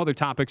well as some other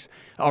topics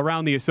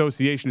around the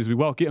association as we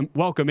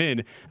welcome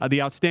in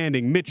the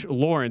outstanding Mitch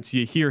Lawrence.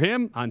 You hear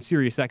him on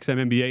Sirius XM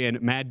NBA and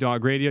Mad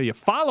Dog Radio. You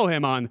follow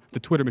him on the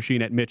Twitter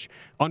machine at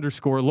Mitch_Lawrence.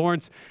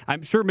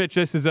 I'm sure, Mitch,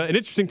 this is an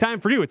interesting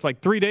time for you. It's like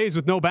 3 days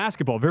with no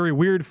basketball. Very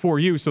weird for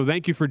you. So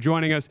thank you for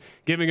joining us,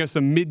 giving us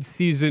a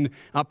mid-season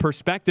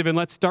perspective. And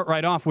let's start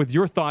right off with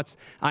your thoughts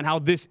on how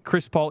this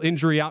Chris Paul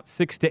injury out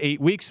 6 to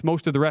 8 weeks,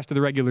 most of the rest of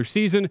the regular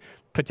season,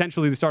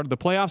 potentially the start of the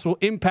playoffs, will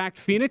impact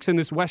Phoenix and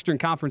this Western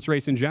Conference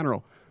race in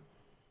general.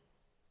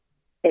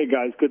 Hey,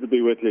 guys, good to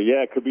be with you.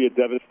 Yeah, it could be a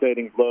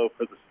devastating blow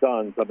for the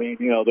Suns. I mean,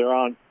 they're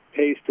on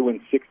pace to win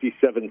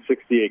 67,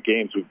 68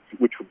 games,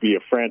 which would be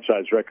a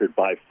franchise record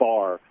by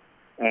far.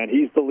 And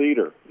he's the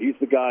leader. He's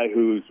the guy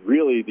who's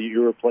really the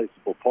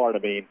irreplaceable part. I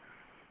mean,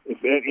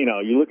 if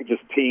you look at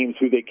just teams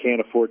who they can't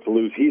afford to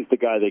lose, he's the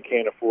guy they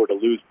can't afford to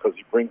lose because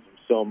he brings them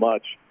so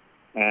much.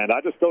 And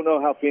I just don't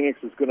know how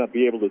Phoenix is going to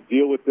be able to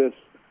deal with this.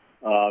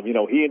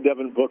 He and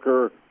Devin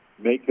Booker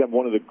make them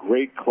one of the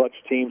great clutch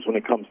teams when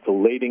it comes to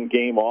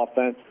late-in-game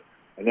offense.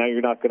 And now you're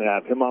not going to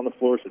have him on the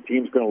floor, so the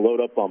team's going to load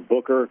up on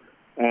Booker.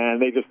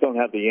 And they just don't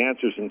have the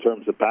answers in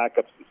terms of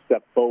backups to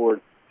step forward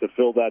to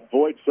fill that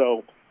void.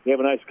 So they have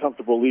a nice,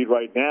 comfortable lead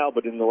right now,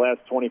 but in the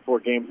last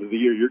 24 games of the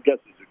year, your guess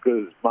is as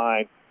good as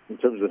mine in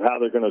terms of how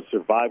they're going to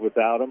survive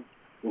without him.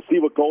 We'll see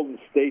what Golden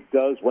State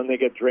does when they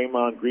get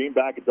Draymond Green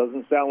back. It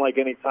doesn't sound like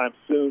anytime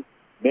soon.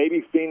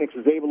 Maybe Phoenix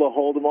is able to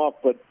hold him off,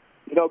 but,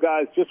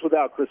 guys, just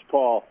without Chris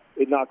Paul,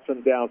 it knocks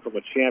them down from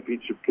a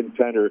championship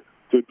contender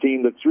to a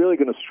team that's really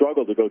going to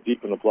struggle to go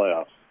deep in the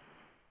playoffs.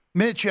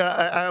 Mitch,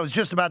 I was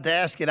just about to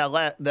ask you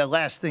that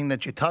last thing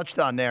that you touched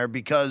on there,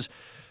 because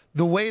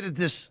the way that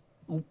this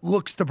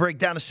looks to break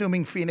down,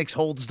 assuming Phoenix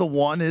holds the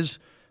one, is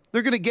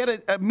they're going to get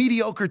a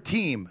mediocre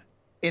team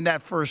in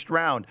that first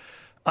round.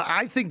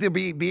 I think they'll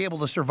be able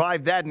to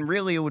survive that, and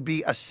really it would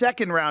be a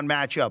second-round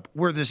matchup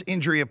where this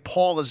injury, if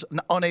Paul is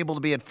unable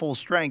to be at full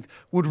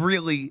strength, would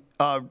really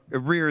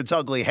rear its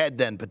ugly head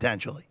then,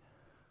 potentially.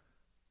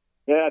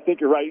 Yeah, I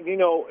think you're right.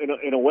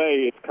 In a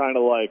way, it's kind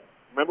of like,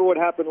 remember what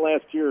happened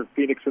last year in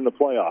Phoenix in the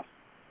playoffs?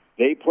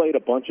 They played a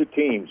bunch of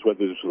teams,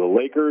 whether it was the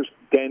Lakers,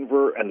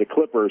 Denver, and the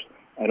Clippers,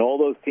 and all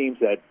those teams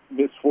had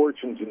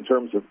misfortunes in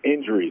terms of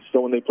injuries.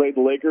 So when they played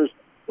the Lakers,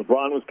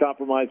 LeBron was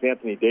compromised.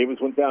 Anthony Davis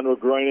went down to a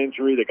groin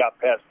injury. They got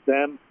past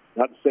them.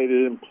 Not to say they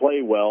didn't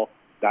play well.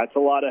 That's a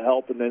lot of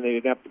help. And then they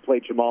didn't have to play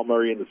Jamal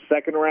Murray in the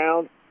second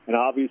round. And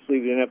obviously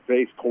they didn't have to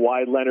face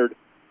Kawhi Leonard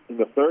in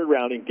the third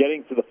round and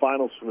getting to the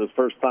finals for the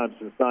first time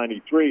since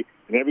 '93.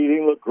 And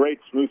everything looked great,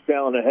 smooth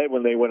sailing ahead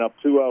when they went up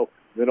 2-0.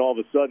 And then all of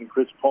a sudden,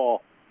 Chris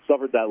Paul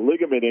suffered that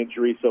ligament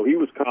injury, so he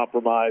was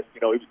compromised.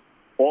 He was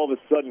all of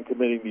a sudden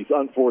committing these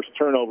unforced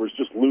turnovers,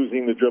 just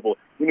losing the dribble.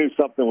 He knew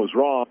something was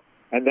wrong.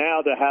 And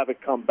now to have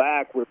it come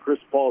back where Chris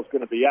Paul is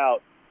going to be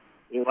out,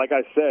 like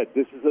I said,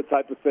 this is the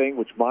type of thing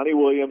which Monty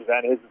Williams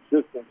and his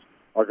assistants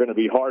are going to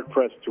be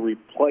hard-pressed to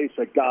replace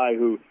a guy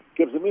who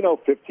gives them,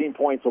 15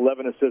 points,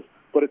 11 assists,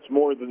 but it's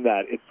more than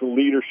that. It's the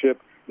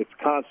leadership. It's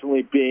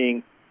constantly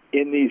being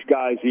in these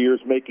guys'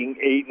 ears, making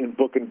Ayton and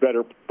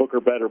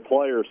Booker better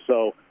players.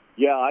 So,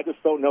 yeah, I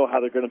just don't know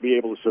how they're going to be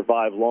able to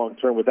survive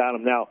long-term without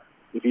him. Now,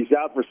 if he's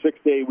out for 6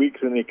 to 8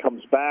 weeks and he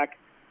comes back,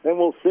 then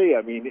we'll see.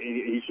 I mean,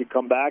 he should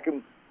come back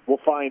and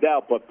we'll find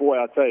out. But, boy,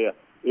 I'll tell you,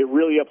 it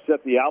really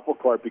upset the apple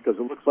cart because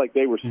it looks like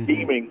they were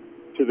scheming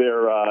to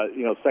their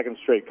second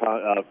straight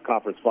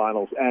conference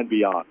finals and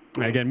beyond.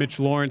 Again, Mitch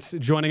Lawrence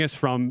joining us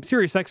from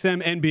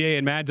SiriusXM, NBA,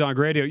 and Mad Dog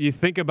Radio. You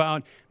think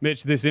about,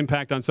 Mitch, this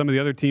impact on some of the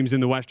other teams in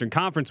the Western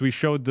Conference. We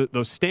showed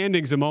those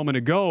standings a moment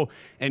ago,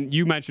 and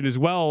you mentioned as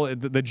well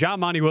the job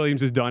Monty Williams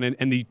has done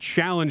and the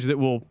challenge that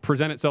will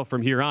present itself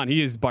from here on.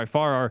 He is by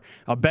far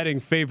our betting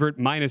favorite,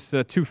 minus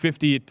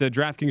 250 at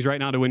DraftKings right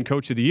now to win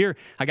Coach of the Year.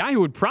 A guy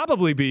who would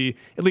probably be,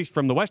 at least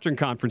from the Western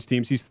Conference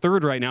teams, he's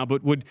third right now,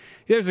 but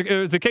there's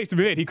a case to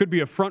be made. He could be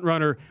a front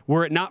runner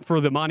were it not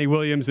for the Monty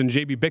Williams and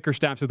J.B.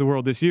 Bickerstaffs of the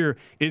world this year.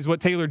 Is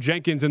what Taylor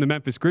Jenkins and the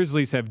Memphis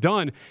Grizzlies have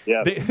done.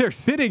 Yeah. They're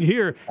sitting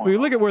here. When you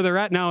look at where they're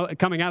at now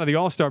coming out of the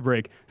All-Star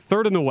break,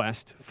 third in the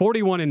West,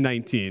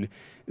 41-19.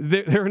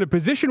 They're in a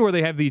position where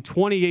they have the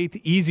 28th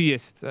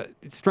easiest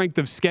strength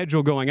of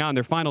schedule going on.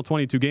 Their final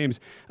 22 games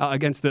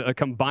against a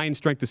combined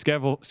strength of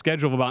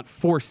schedule of about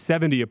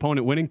 470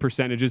 opponent winning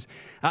percentages.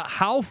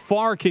 How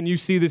far can you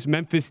see this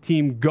Memphis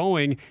team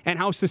going, and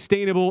how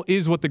sustainable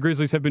is what the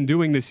Grizzlies have been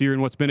doing this year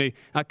and what's been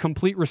a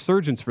complete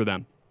resurgence for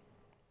them?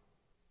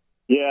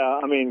 Yeah,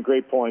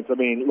 great points.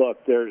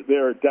 Look,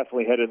 they're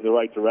definitely headed in the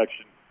right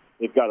direction.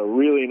 They've got a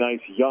really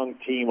nice young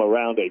team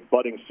around a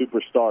budding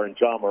superstar in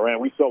John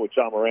Morant. We saw what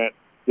John Morant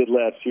did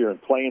last year in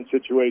playing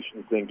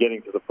situations and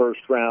getting to the first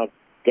round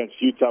against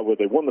Utah where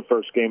they won the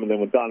first game, and then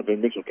when Donovan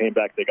Mitchell came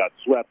back, they got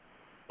swept.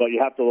 But you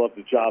have to love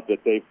the job that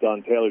they've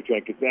done, Taylor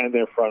Jenkins and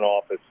their front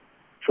office.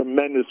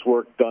 Tremendous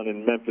work done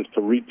in Memphis to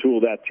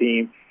retool that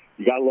team.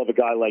 You got to love a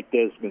guy like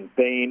Desmond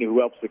Bane, who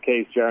helps the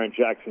case, Jaren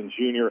Jackson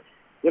Jr.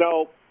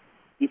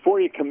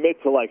 Before you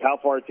commit to how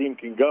far a team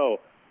can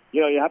go,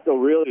 you have to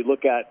really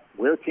look at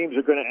where teams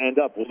are going to end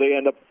up. Will they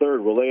end up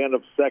third? Will they end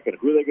up second?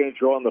 Who are they going to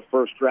draw in the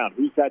first round?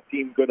 Who's that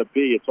team going to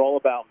be? It's all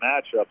about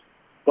matchups.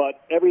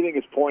 But everything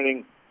is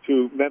pointing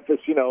to Memphis,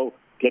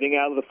 getting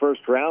out of the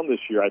first round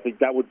this year. I think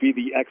that would be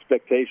the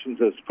expectations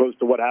as opposed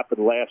to what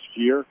happened last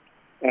year.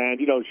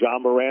 And,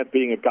 John Morant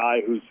being a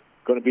guy who's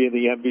going to be in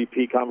the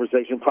MVP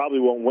conversation, probably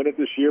won't win it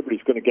this year, but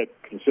he's going to get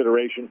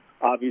consideration,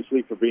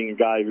 obviously, for being a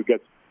guy who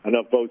gets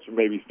enough votes to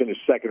maybe finish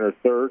second or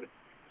third.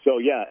 So,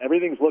 yeah,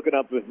 everything's looking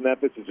up with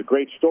Memphis. It's a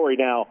great story.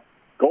 Now,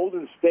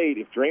 Golden State,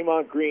 if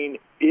Draymond Green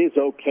is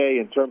okay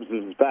in terms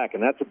of his back,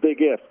 and that's a big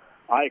if,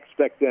 I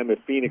expect them, if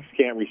Phoenix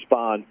can't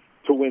respond,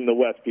 to win the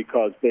West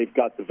because they've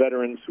got the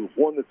veterans who've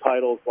won the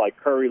titles like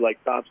Curry,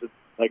 like Thompson,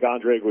 like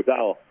Andre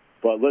Iguodala.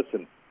 But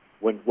listen,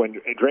 when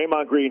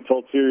Draymond Green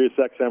told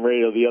SiriusXM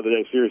Radio the other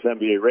day, Sirius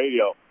NBA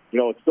Radio,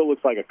 it still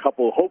looks like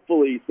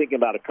hopefully thinking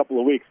about a couple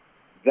of weeks,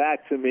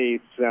 that to me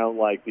sound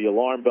like the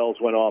alarm bells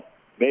went off.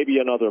 Maybe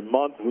another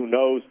month, who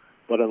knows?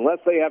 But unless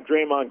they have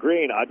Draymond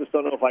Green, I just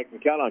don't know if I can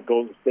count on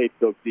Golden State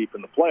to go deep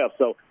in the playoffs.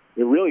 So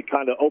it really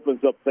kind of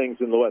opens up things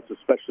in the West,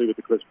 especially with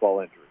the Chris Paul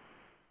injury.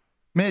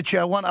 Mitch,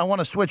 I want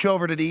to switch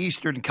over to the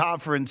Eastern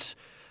Conference.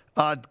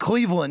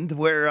 Cleveland,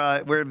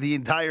 where the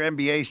entire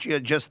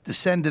NBA just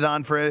descended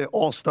on for an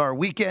All-Star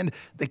weekend.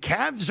 The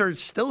Cavs are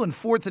still in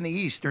fourth in the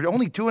East. They're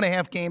only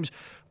 2.5 games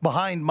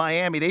behind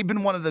Miami. They've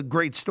been one of the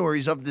great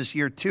stories of this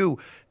year, too.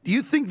 Do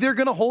you think they're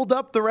going to hold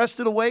up the rest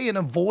of the way and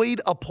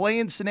avoid a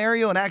play-in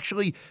scenario and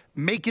actually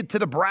make it to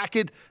the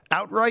bracket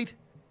outright?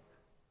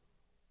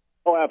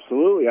 Oh,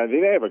 absolutely. I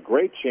think they have a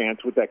great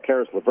chance with that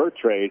Karis LeVert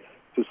trade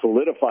to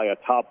solidify a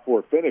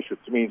top-4 finish, which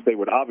means they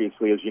would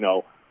obviously, as you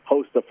know,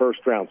 host a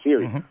first-round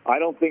series. Mm-hmm. I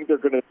don't think they're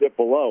going to dip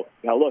below.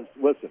 Now,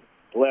 listen,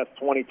 the last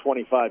 20,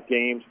 25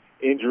 games,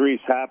 injuries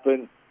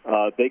happen.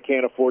 They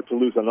can't afford to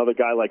lose another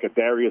guy like a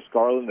Darius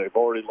Garland. They've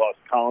already lost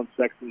Colin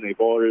Sexton. They've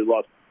already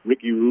lost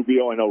Ricky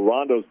Rubio. I know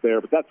Rondo's there,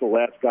 but that's the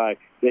last guy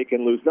they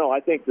can lose. No,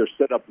 I think they're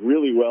set up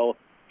really well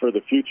for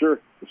the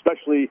future,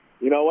 especially,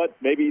 you know what,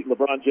 maybe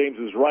LeBron James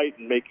is right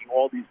in making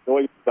all these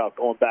noises about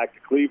going back to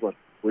Cleveland,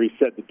 where he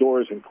said the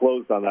door isn't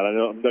closed on that. I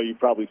know you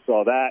probably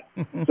saw that.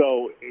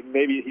 So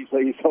maybe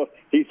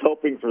he's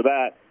hoping for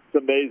that.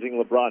 It's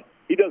amazing, LeBron.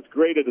 He does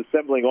great at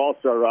assembling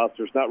all-star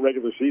rosters, not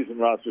regular season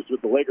rosters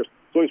with the Lakers.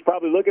 So he's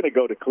probably looking to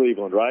go to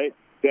Cleveland, right,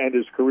 to end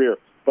his career.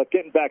 But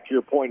getting back to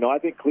your point, no, I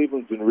think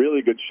Cleveland's in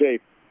really good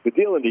shape. The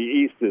deal in the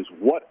East is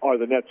what are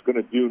the Nets going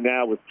to do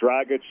now with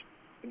Dragic,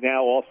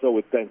 now also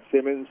with Ben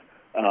Simmons,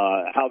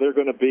 how they're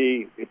going to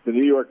be, if the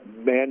New York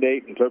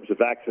mandate in terms of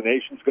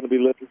vaccination is going to be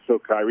lifted so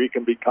Kyrie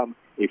can become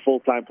a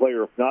full-time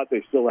player. If not,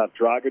 they still have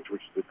Dragic,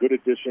 which is a good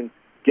addition,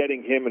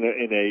 getting him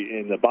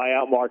in the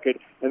buyout market.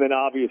 And then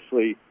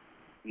obviously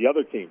the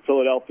other team,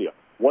 Philadelphia.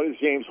 What is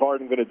James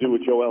Harden going to do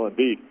with Joel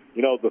Embiid?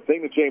 You know, the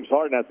thing that James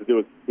Harden has to do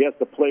is he has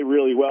to play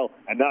really well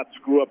and not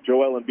screw up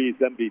Joel Embiid's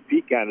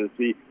MVP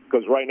candidacy,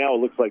 because right now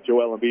it looks like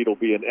Joel Embiid will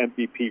be an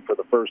MVP for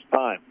the first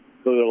time.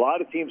 So there are a lot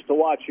of teams to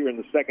watch here in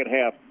the second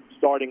half,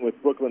 starting with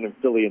Brooklyn and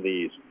Philly in the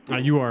East.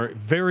 You are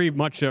very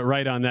much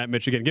right on that,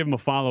 Mitch. Again, give him a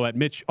follow at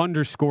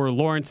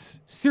Mitch_Lawrence,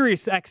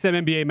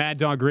 SiriusXM NBA Mad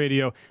Dog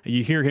Radio.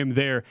 You hear him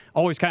there.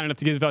 Always kind enough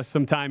to give us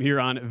some time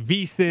here on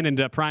VSiN and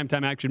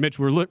Primetime Action. Mitch,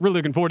 we're really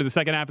looking forward to the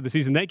second half of the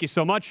season. Thank you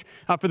so much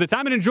for the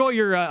time, and enjoy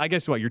your, your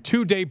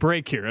 2-day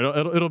break here.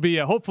 It'll be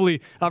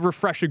hopefully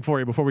refreshing for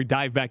you before we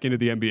dive back into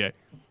the NBA.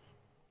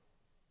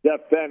 Yeah,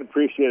 Ben,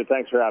 appreciate it.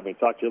 Thanks for having me.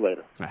 Talk to you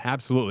later.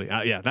 Absolutely.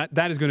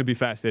 That is going to be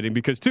fascinating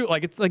because, too,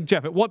 it's like,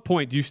 Jeff, at what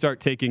point do you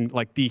start taking,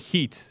 the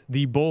Heat,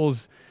 the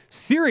Bulls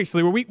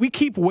seriously, where we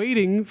keep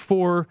waiting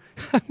for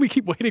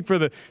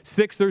the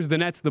Sixers, the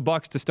Nets, the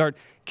Bucks to start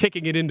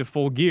kicking it into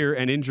full gear,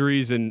 and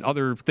injuries and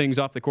other things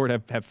off the court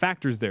have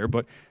factors there.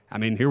 But,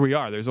 here we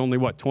are. There's only,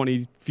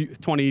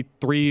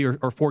 23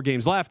 or 4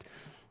 games left.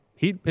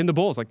 Heat and the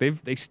Bulls, they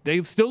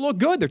still look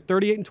good. They're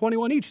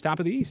 38-21 each, top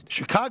of the East.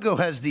 Chicago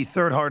has the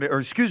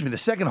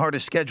second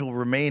hardest schedule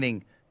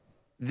remaining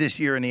this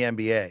year in the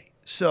NBA.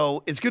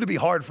 So it's going to be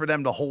hard for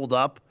them to hold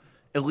up,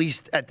 at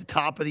least at the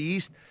top of the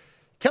East.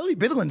 Kelly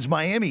Bidlin's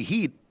Miami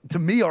Heat, to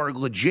me, are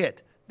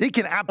legit. They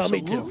can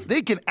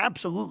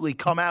absolutely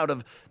come out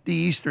of the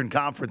Eastern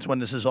Conference when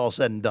this is all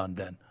said and done,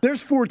 Ben.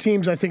 There's 4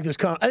 teams, I think, this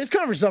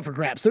conference is up for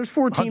grabs. There's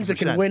 4 teams 100%. That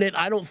can win it.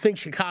 I don't think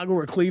Chicago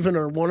or Cleveland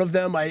are one of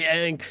them. I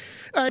think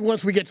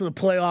once we get to the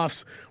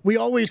playoffs, we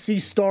always see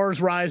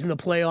stars rise in the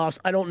playoffs.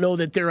 I don't know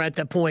that they're at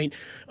that point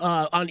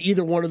on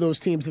either one of those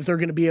teams that they're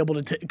going to be able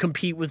to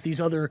compete with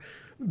these other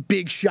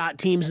big shot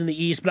teams in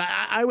the East. But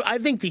I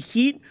think the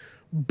Heat,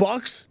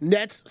 Bucks,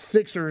 Nets,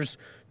 Sixers,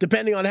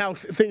 depending on how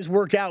things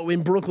work out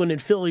in Brooklyn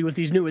and Philly with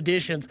these new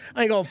additions, I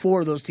think all 4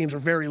 of those teams are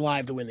very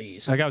live to win the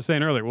East. Like I was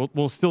saying earlier,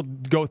 we'll still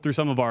go through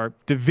some of our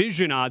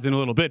division odds in a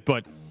little bit,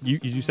 but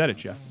you said it,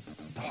 Jeff.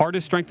 The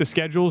hardest strength of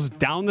schedules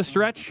down the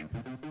stretch,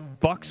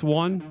 Bucks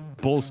 1,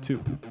 Bulls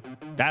 2.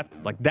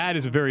 That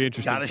is a very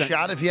interesting. Got a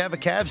shot if you have a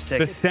Cavs ticket.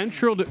 The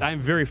Central, I'm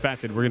very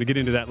fascinated. We're going to get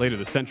into that later.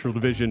 The Central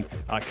Division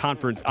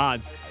Conference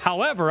odds.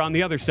 However, on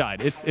the other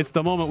side, it's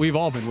the moment we've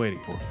all been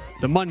waiting for.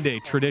 The Monday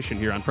tradition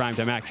here on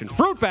Primetime Action.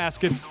 Fruit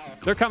baskets.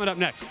 They're coming up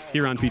next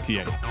here on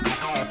PTA.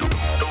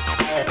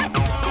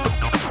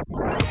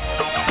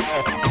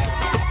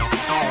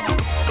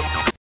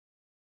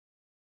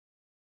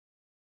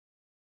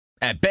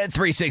 At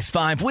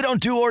Bet365, we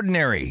don't do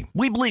ordinary.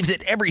 We believe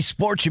that every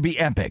sport should be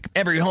epic.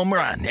 Every home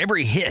run,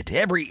 every hit,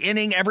 every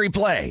inning, every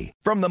play.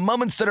 From the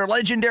moments that are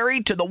legendary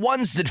to the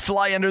ones that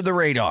fly under the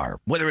radar.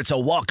 Whether it's a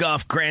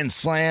walk-off grand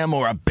slam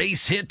or a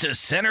base hit to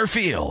center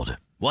field.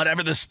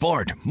 Whatever the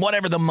sport,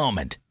 whatever the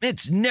moment.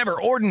 It's never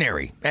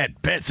ordinary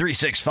at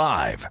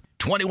Bet365.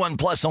 21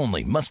 plus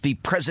only. Must be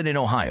present in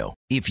Ohio.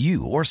 If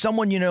you or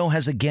someone you know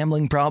has a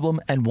gambling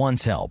problem and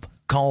wants help,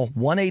 call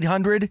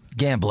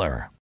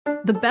 1-800-GAMBLER.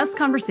 The best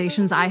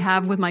conversations I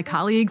have with my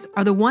colleagues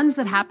are the ones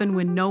that happen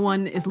when no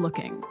one is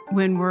looking,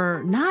 when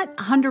we're not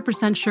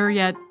 100% sure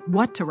yet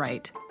what to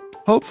write.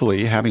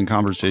 Hopefully, having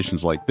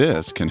conversations like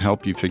this can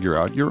help you figure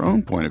out your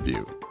own point of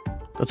view.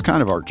 That's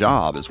kind of our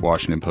job as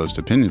Washington Post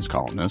opinions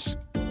columnists.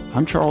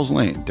 I'm Charles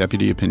Lane,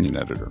 Deputy Opinion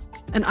Editor.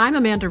 And I'm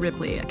Amanda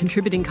Ripley, a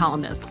contributing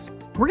columnist.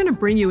 We're going to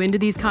bring you into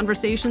these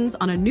conversations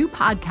on a new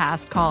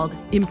podcast called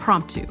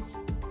Impromptu.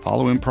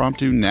 Follow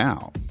Impromptu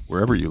now,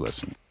 wherever you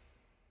listen.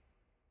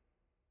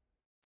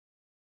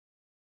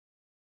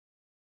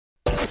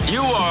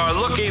 You are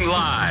looking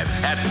live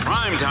at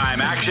Primetime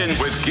Action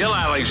with Gil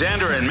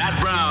Alexander and Matt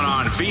Brown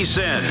on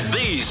VSiN,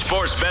 the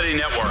Sports Betting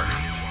Network.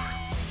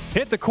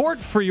 Hit the court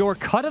for your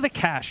cut of the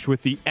cash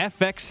with the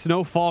FX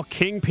Snowfall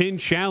Kingpin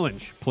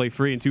Challenge. Play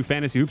free in 2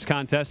 fantasy hoops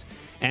contests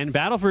and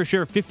battle for a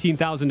share of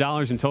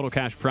 $15,000 in total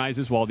cash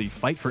prizes while the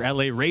fight for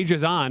LA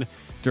rages on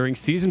during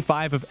Season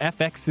 5 of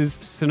FX's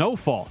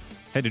Snowfall.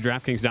 Head to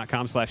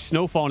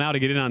DraftKings.com/snowfall now to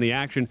get in on the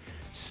action.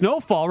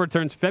 Snowfall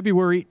returns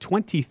February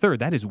 23rd.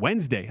 That is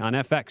Wednesday on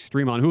FX.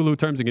 Stream on Hulu.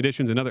 Terms and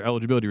conditions and other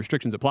eligibility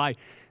restrictions apply.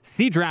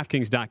 See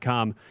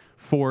DraftKings.com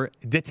for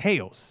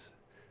details.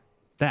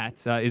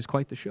 That is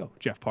quite the show,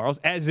 Jeff Parles,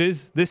 as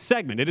is this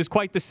segment. It is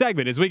quite the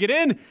segment as we get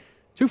in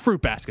to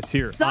Fruit Baskets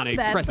here on a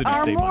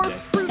President's Day Monday. Some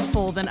bets are more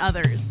fruitful than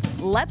others.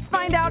 Let's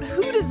find out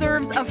who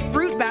deserves a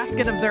fruit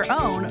basket of their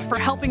own for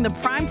helping the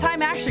Primetime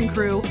Action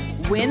crew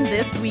win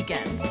this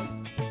weekend.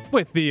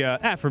 With the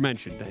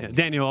aforementioned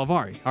Danielle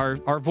Alvari,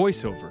 our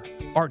voiceover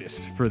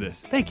artist for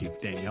this. Thank you,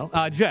 Danielle.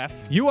 Jeff,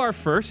 you are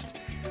first.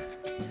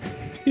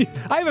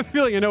 I have a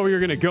feeling I know where you're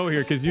going to go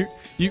here because you,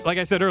 like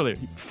I said earlier,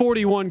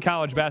 41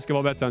 college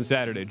basketball bets on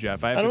Saturday,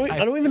 Jeff. I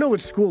don't even know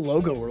what school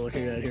logo we're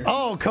looking at here.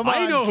 Oh, come on!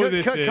 I know who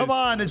this is. Come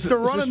on! It's the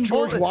running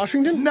George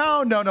Washington.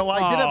 No.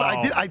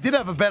 I did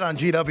have a bet on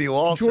GW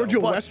also. Georgia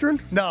Western.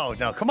 No.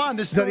 Come on!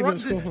 This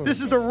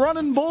is the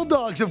running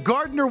Bulldogs of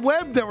Gardner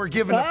Webb that were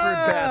given a fruit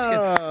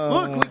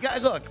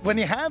basket. Look. When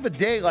you have a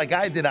day like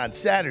I did on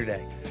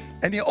Saturday,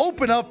 and you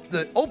open up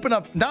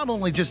not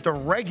only just the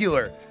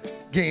regular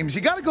games,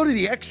 you got to go to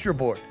the extra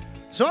board.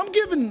 So I'm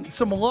giving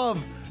some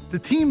love to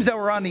teams that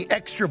were on the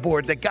extra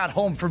board that got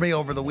home for me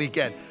over the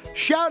weekend.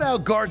 Shout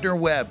out Gardner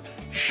Webb.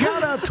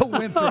 Shout out to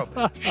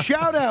Winthrop.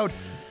 Shout out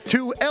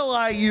to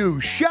LIU.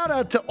 Shout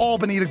out to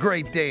Albany the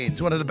Great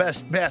Danes, one of the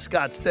best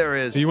mascots there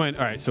is. So you went,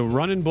 all right, so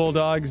running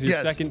Bulldogs, your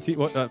Yes. second team.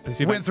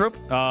 Winthrop.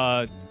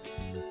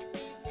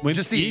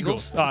 Just the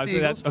Eagles.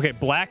 That's okay.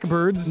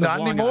 Blackbirds.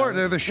 Not anymore.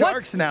 They're the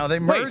Sharks now. They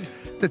merged.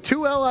 The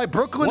two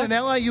Brooklyn and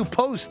LIU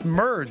Post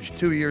merged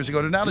 2 years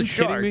ago. They're now the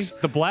Sharks.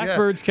 The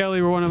Blackbirds,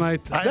 Kelly, were one of my.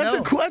 That's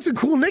a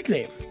cool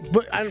nickname.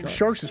 But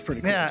Sharks is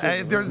pretty cool.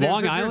 Yeah,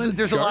 Long Island.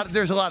 There's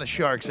a lot of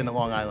Sharks in the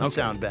Long Island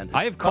Sound, Ben.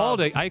 I called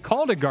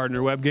a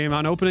Gardner Webb game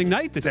on opening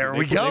night this year. There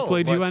we go. They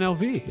played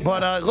UNLV.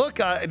 But look,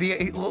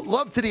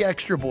 love to the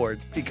extra board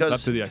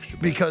because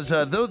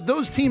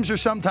those teams are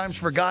sometimes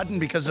forgotten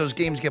because those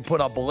games get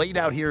put up late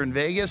out here in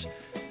Vegas.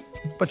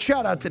 But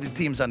shout out to the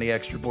teams on the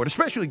extra board,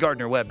 especially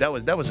Gardner Webb. That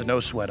was a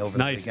no sweat over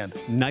the weekend.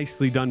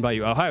 Nicely done by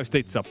you. Ohio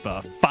State's up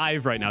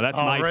 5 right now. That's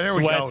my right, there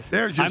sweat. We go.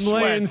 There's your I'm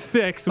sweat. laying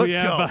 6. We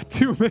have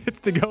 2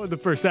 minutes to go in the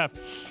first half.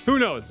 Who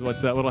knows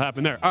what'll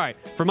happen there? All right,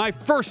 for my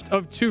first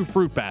of 2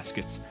 fruit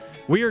baskets,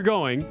 we are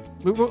going.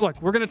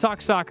 Look, we're going to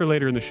talk soccer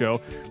later in the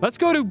show. Let's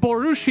go to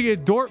Borussia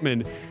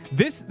Dortmund.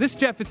 This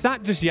Jeff, it's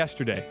not just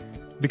yesterday.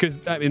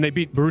 Because, they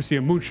beat Borussia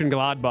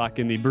Mönchengladbach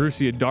in the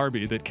Borussia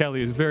Derby that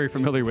Kelly is very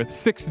familiar with.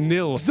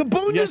 6-0. The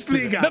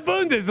Bundesliga. The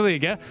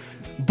Bundesliga.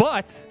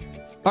 But,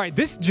 all right,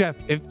 this, Jeff,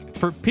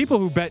 for people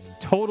who bet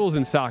totals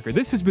in soccer,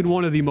 this has been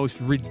one of the most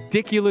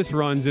ridiculous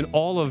runs in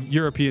all of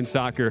European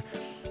soccer.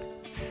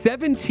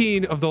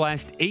 17 of the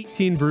last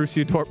 18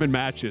 Borussia Dortmund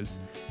matches,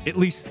 at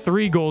least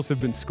 3 goals have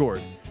been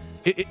scored.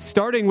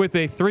 Starting with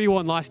a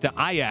 3-1 loss to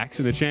Ajax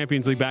in the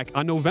Champions League back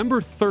on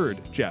November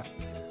 3rd, Jeff.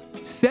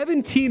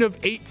 17 of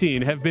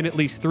 18 have been at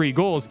least 3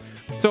 goals.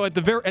 So at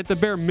the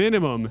bare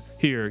minimum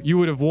here, you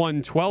would have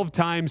won 12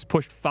 times,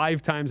 pushed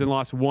 5 times, and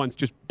lost once,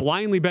 just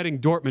blindly betting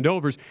Dortmund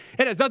overs.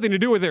 It has nothing to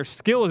do with their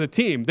skill as a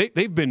team.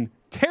 They've been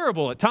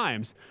terrible at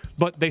times,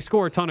 but they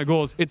score a ton of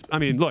goals.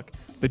 Look,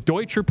 the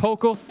Deutscher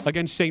Pokal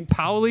against St.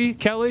 Pauli,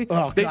 Kelly.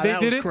 Oh, God,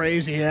 that was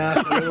crazy,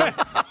 yeah.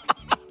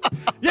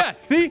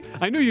 Yes, see?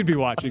 I knew you'd be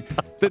watching.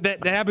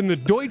 That happened in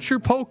the Deutscher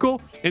Pokal,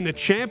 in the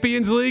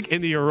Champions League,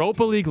 in the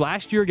Europa League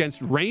last year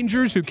against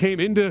Rangers, who came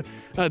into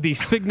the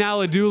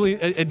Signal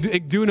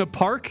Iduna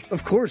Park.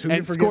 Of course,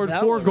 and scored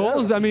 4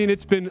 goals. Yeah.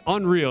 It's been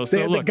unreal.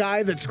 They had the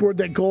guy that scored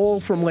that goal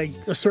from like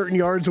a certain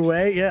yards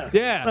away. Yeah,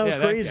 that was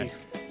crazy.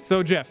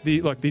 So, Jeff,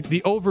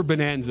 the over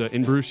bonanza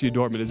in Borussia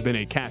Dortmund has been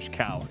a cash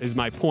cow, is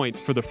my point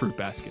for the fruit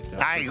basket.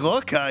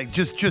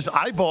 Just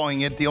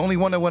eyeballing it, the only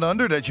one that went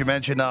under that you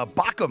mentioned,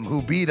 Bochum,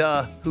 who beat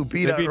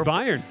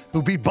Bayern.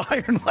 Who beat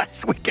Bayern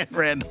last weekend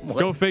randomly.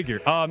 Go figure.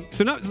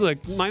 So now,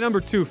 my number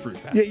 2 fruit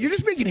basket. Yeah, you're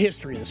just making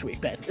history this week,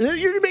 Ben.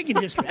 You're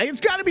making history.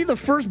 It's got to be the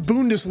first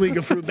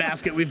Bundesliga fruit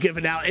basket we've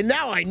given out, and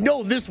now I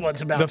know this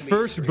one's about to be the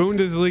first history.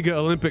 Bundesliga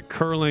Olympic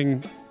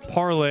curling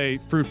parlay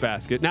fruit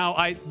basket. Now,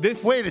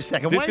 wait a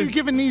second. Why are you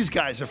giving these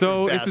guys a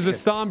fruit basket? So this is a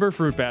somber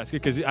fruit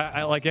basket because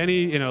I like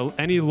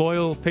any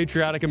loyal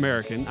patriotic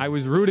American, I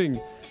was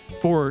rooting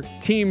for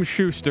Team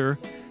Schuster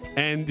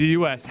and the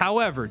U.S.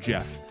 However,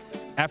 Jeff,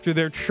 after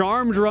their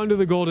charmed run to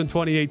the gold in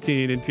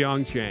 2018 in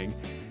Pyeongchang,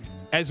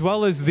 as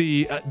well as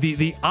the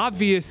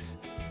obvious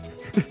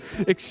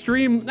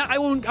extreme, I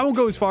won't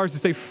go as far as to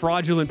say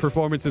fraudulent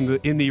performance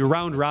in the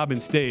round robin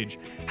stage.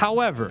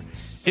 However,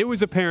 it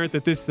was apparent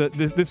that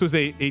this was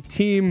a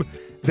team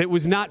that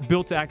was not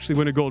built to actually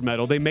win a gold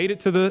medal. They made it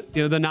to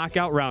the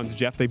knockout rounds,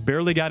 Jeff. They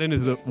barely got in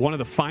as one of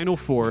the final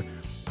 4.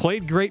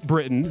 Played Great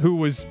Britain, who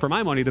was, for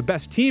my money, the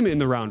best team in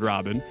the round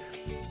robin,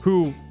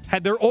 who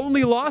had their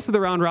only loss of the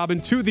round robin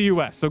to the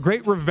U.S. So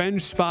great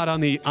revenge spot on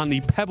the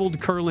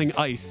pebbled curling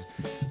ice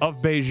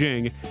of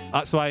Beijing.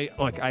 So I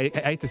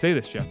hate to say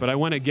this, Jeff, but I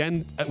went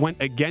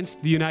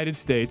against the United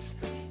States.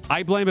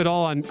 I blame it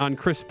all on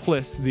Chris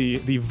Pliss,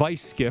 the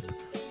vice skip,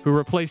 who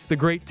replaced the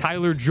great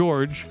Tyler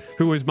George,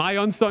 who was my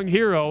unsung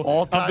hero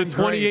of the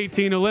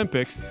 2018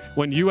 Olympics,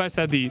 when U.S.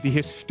 had the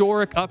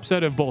historic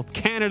upset of both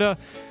Canada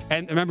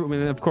and,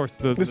 remember, of course,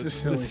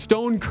 the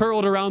stone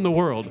curled around the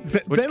world,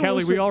 which, Ben Kelly,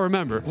 Wilson, we all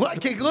remember.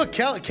 Look,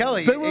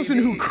 Kelly. Ben Wilson,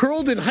 who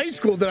curled in high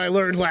school that I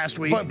learned last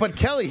week. But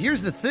Kelly,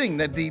 here's the thing,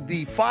 that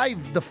the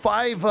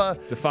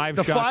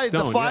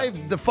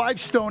 5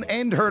 stone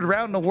end heard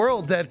around the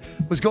world that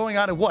was going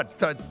on at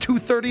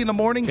 2:30 in the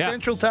morning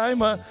Central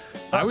Time.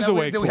 I was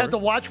awake. We had the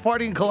watch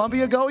party in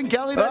Columbia going,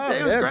 Kelly, that day.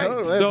 It was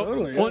great.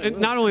 Totally.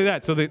 Not only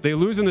that, so they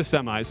lose in the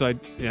semis. So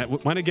I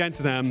went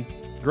against them.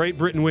 Great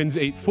Britain wins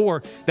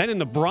 8-4. Then in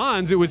the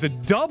bronze, it was a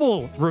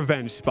double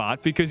revenge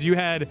spot because you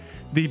had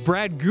the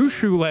Brad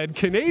Gushue-led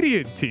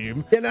Canadian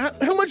team. And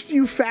how much do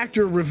you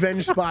factor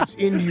revenge spots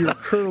into your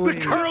curling?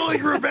 The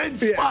curling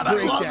revenge spot,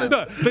 I love it.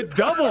 The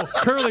double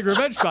curling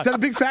revenge spot. Is that a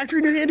big factor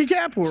in your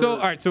handicap? Or? So, all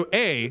right, so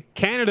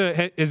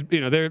Canada is,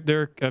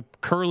 they're a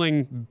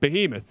curling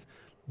behemoth.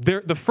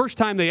 The first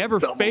time they ever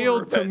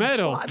failed to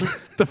medal,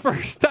 the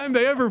first time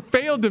they ever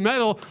failed to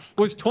medal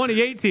was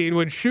 2018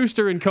 when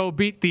Schuster and co.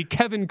 beat the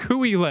Kevin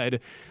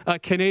Cooey-led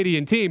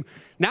Canadian team.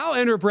 Now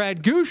enter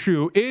Brad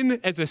Gushue in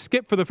as a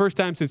skip for the first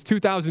time since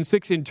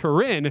 2006 in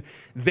Turin.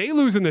 They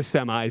lose in the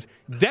semis.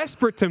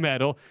 Desperate to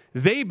medal,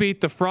 they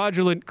beat the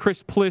fraudulent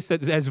Chris Pliss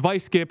as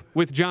vice skip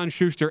with John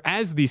Schuster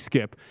as the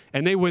skip,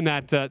 and they win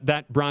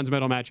that bronze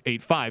medal match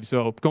 8-5.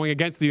 So going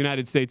against the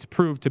United States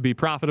proved to be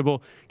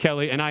profitable,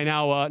 Kelly. And I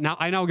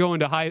now go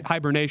into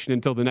hibernation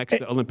until the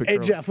next Olympic. Hey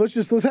Jeff,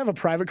 let's have a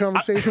private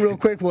conversation real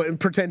quick and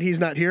pretend he's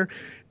not here.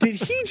 Did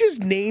he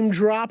just name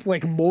drop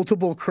like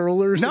multiple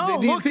curlers?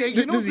 No,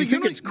 does he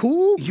think it's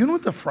cool? You know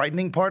what the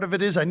frightening part of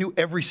it is? I knew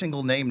every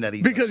single name that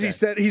he because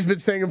he's been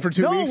saying them for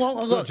 2 weeks. No,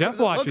 look, Jeff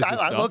watches this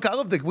stuff. I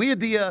love the. We had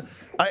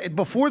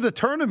before the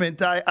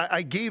tournament.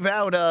 I gave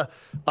out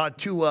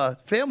to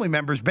family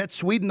members bet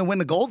Sweden to win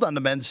the gold on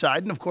the men's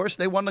side, and of course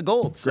they won the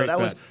gold. So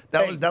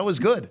that was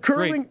good.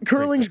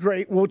 Curling's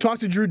great. We'll talk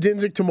to Drew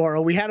Dinsick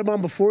tomorrow. We had him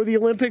on before the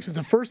Olympics. It's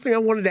the first thing I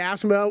wanted to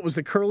ask him about was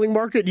the curling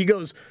market. And he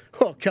goes,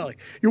 "Oh, Kelly,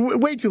 you're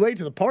way too late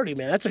to the party,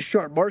 man. That's a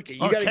sharp market.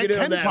 You got to get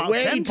in on that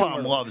way." Ken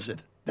Palm loves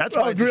it. That's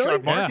why it's a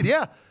sharp market.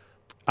 Yeah.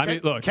 I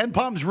mean, look. Ken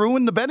Palm's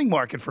ruined the betting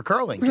market for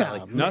curling,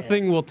 Kelly.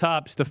 Nothing will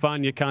top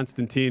Stefania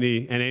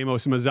Constantini and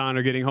Amos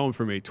Mazzano getting home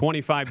for me.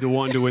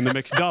 25-1 to win the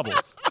mixed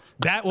doubles.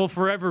 That will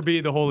forever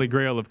be the holy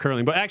grail of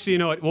curling. But actually, you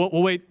know what?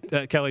 We'll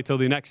wait, Kelly, till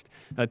the next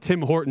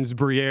Tim Hortons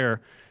Briere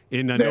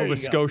in Nova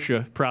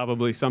Scotia,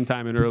 probably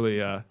sometime in early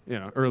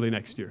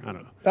next year. I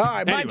don't know. All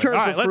right, my turn.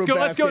 All right, let's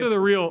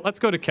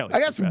go to Kelly.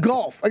 I got some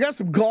golf. I got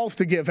some golf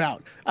to give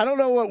out. I don't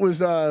know what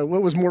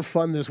was more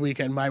fun this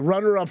weekend: my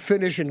runner-up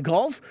finish in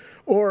golf,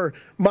 or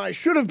my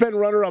should-have-been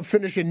runner-up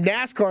finish in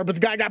NASCAR, but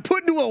the guy got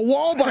put into a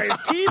wall by his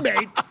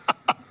teammate.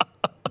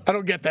 I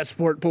don't get that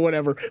sport, but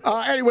whatever.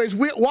 Anyways,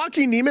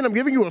 Joaquin Niemann, I'm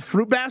giving you a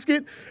fruit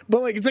basket,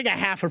 but it's like a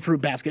half a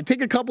fruit basket.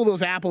 Take a couple of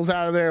those apples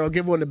out of there. I'll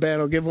give one to Ben.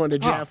 I'll give one to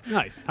Jeff.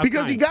 Nice.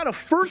 Because he got a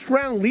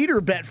first-round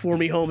leader bet for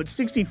me home at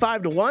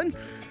 65-1.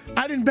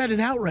 I didn't bet it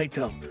outright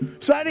though,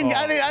 so I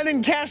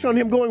didn't cash on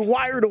him going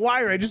wire to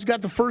wire. I just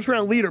got the first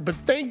round leader. But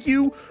thank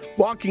you,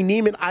 Joaquin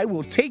Niemann. I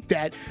will take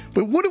that.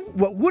 But what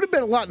would have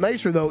been a lot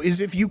nicer though is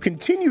if you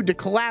continued to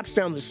collapse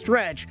down the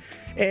stretch,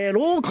 and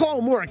old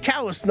Colin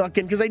Morikawa snuck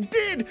in because I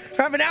did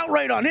have an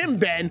outright on him,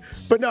 Ben.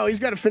 But no, he's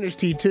got to finish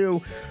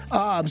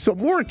T2. So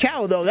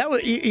Morikawa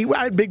though,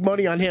 I had big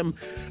money on him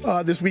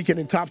this weekend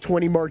in top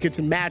 20 markets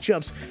and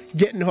matchups,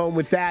 getting home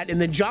with that. And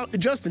then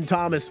Justin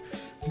Thomas.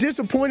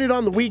 Disappointed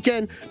on the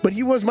weekend, but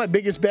he was my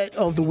biggest bet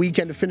of the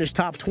weekend to finish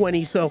top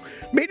 20, so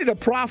made it a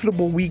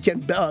profitable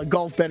weekend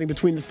golf betting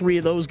between the three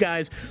of those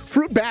guys.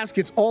 Fruit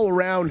baskets all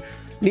around.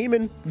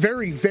 Niemann,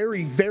 very,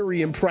 very,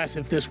 very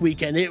impressive this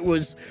weekend.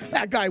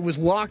 That guy was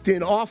locked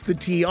in off the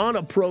tee, on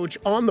approach,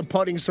 on the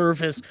putting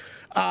surface.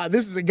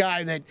 This is a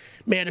guy that,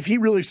 man, if he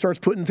really starts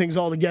putting things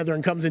all together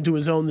and comes into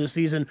his own this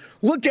season,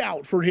 look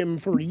out for him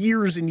for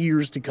years and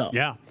years to come.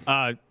 Yeah.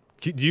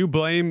 Do you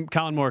blame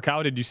Colin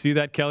Morikawa? Did you see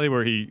that, Kelly,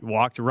 where he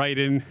walked right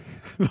in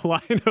the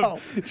line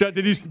of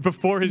did you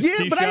before his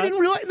tee but shot? I didn't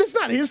realize that's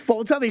not his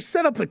fault. It's how they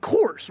set up the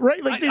course,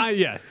 right?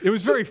 Yes, it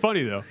was very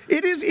funny though.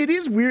 It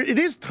is weird. It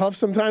is tough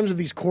sometimes with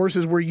these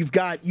courses where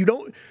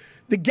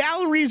the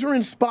galleries are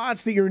in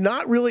spots that you're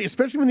not really,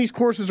 especially when these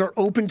courses are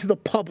open to the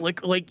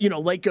public, like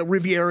a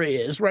Riviera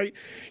is, right?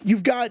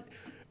 You've got.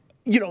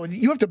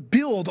 You have to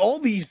build all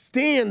these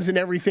stands and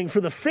everything for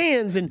the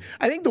fans. And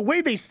I think the way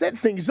they set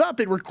things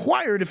up, it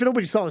required, if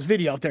nobody saw this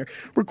video out there,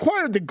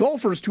 required the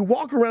golfers to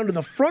walk around to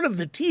the front of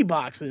the tee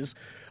boxes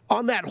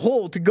on that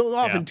hole to go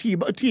off and tee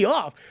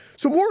off.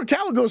 So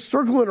Morikawa goes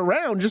circling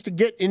around just to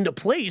get into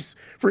place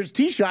for his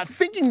tee shot,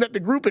 thinking that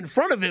the group in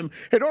front of him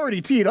had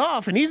already teed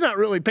off, and he's not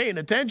really paying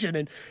attention.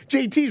 And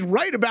JT's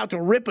right about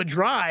to rip a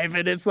drive,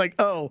 and it's like,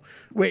 oh,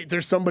 wait,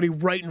 there's somebody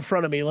right in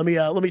front of me. Let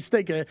me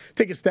take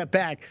a step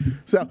back.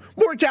 So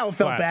Morikawa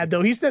felt bad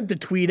though. He sent the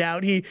tweet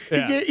out. He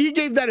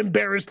gave that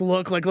embarrassed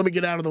look, like, let me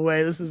get out of the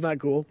way. This is not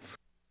cool.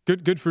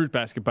 Good fruit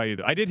basket by you,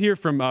 though. I did hear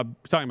from,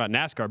 talking about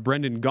NASCAR,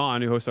 Brendan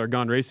Gaughan, who hosts our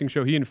Gaughan Racing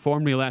show. He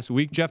informed me last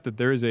week, Jeff, that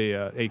there is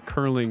a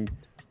curling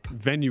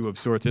venue of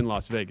sorts in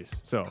Las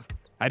Vegas. So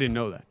I didn't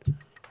know that.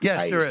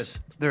 Yes, there is.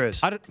 There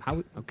is. Okay.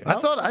 I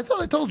thought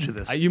I told you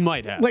this. You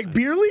might have. Like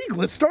beer league?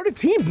 Let's start a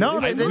team. No,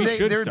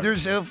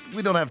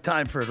 we don't have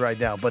time for it right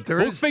now, but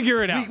we'll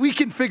figure it out. We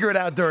can figure it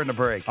out during the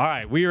break. All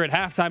right. We are at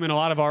halftime in a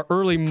lot of our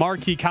early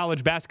marquee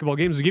college basketball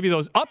games. We'll give you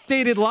those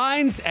updated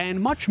lines and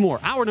much more.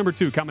 Hour number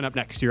 2 coming up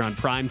next year on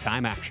Prime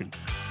Time Action.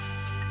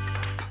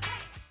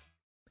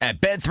 At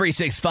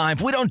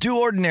Bet365, we don't do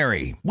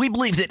ordinary. We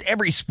believe that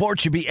every sport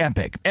should be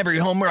epic. Every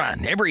home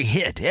run, every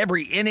hit,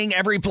 every inning,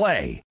 every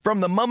play. From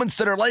the moments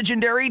that are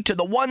legendary to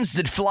the ones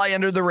that fly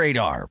under the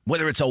radar.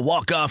 Whether it's a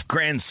walk-off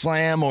grand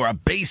slam or a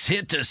base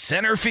hit to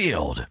center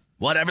field.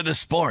 Whatever the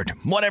sport,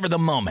 whatever the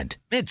moment.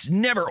 It's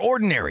never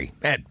ordinary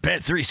at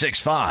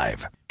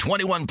Bet365.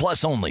 21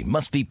 plus only.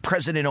 Must be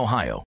present in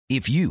Ohio.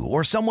 If you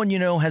or someone you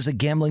know has a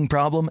gambling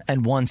problem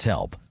and wants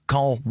help,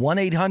 call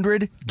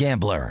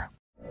 1-800-GAMBLER.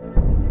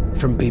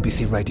 From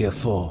BBC Radio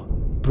 4,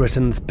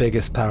 Britain's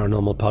biggest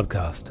paranormal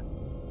podcast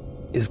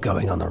is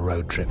going on a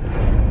road trip.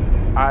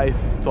 I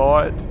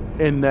thought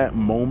in that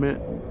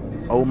moment,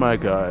 oh my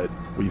God,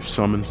 We've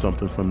summoned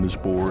something from this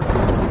board.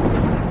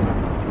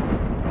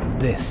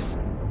 This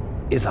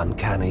is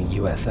Uncanny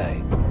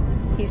USA.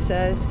 He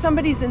says,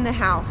 somebody's in the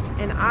house,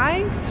 and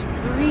I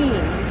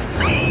screamed.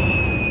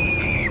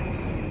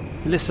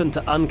 Listen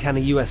to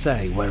Uncanny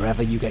USA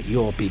wherever you get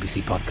your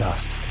BBC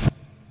podcasts,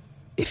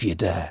 if you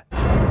dare.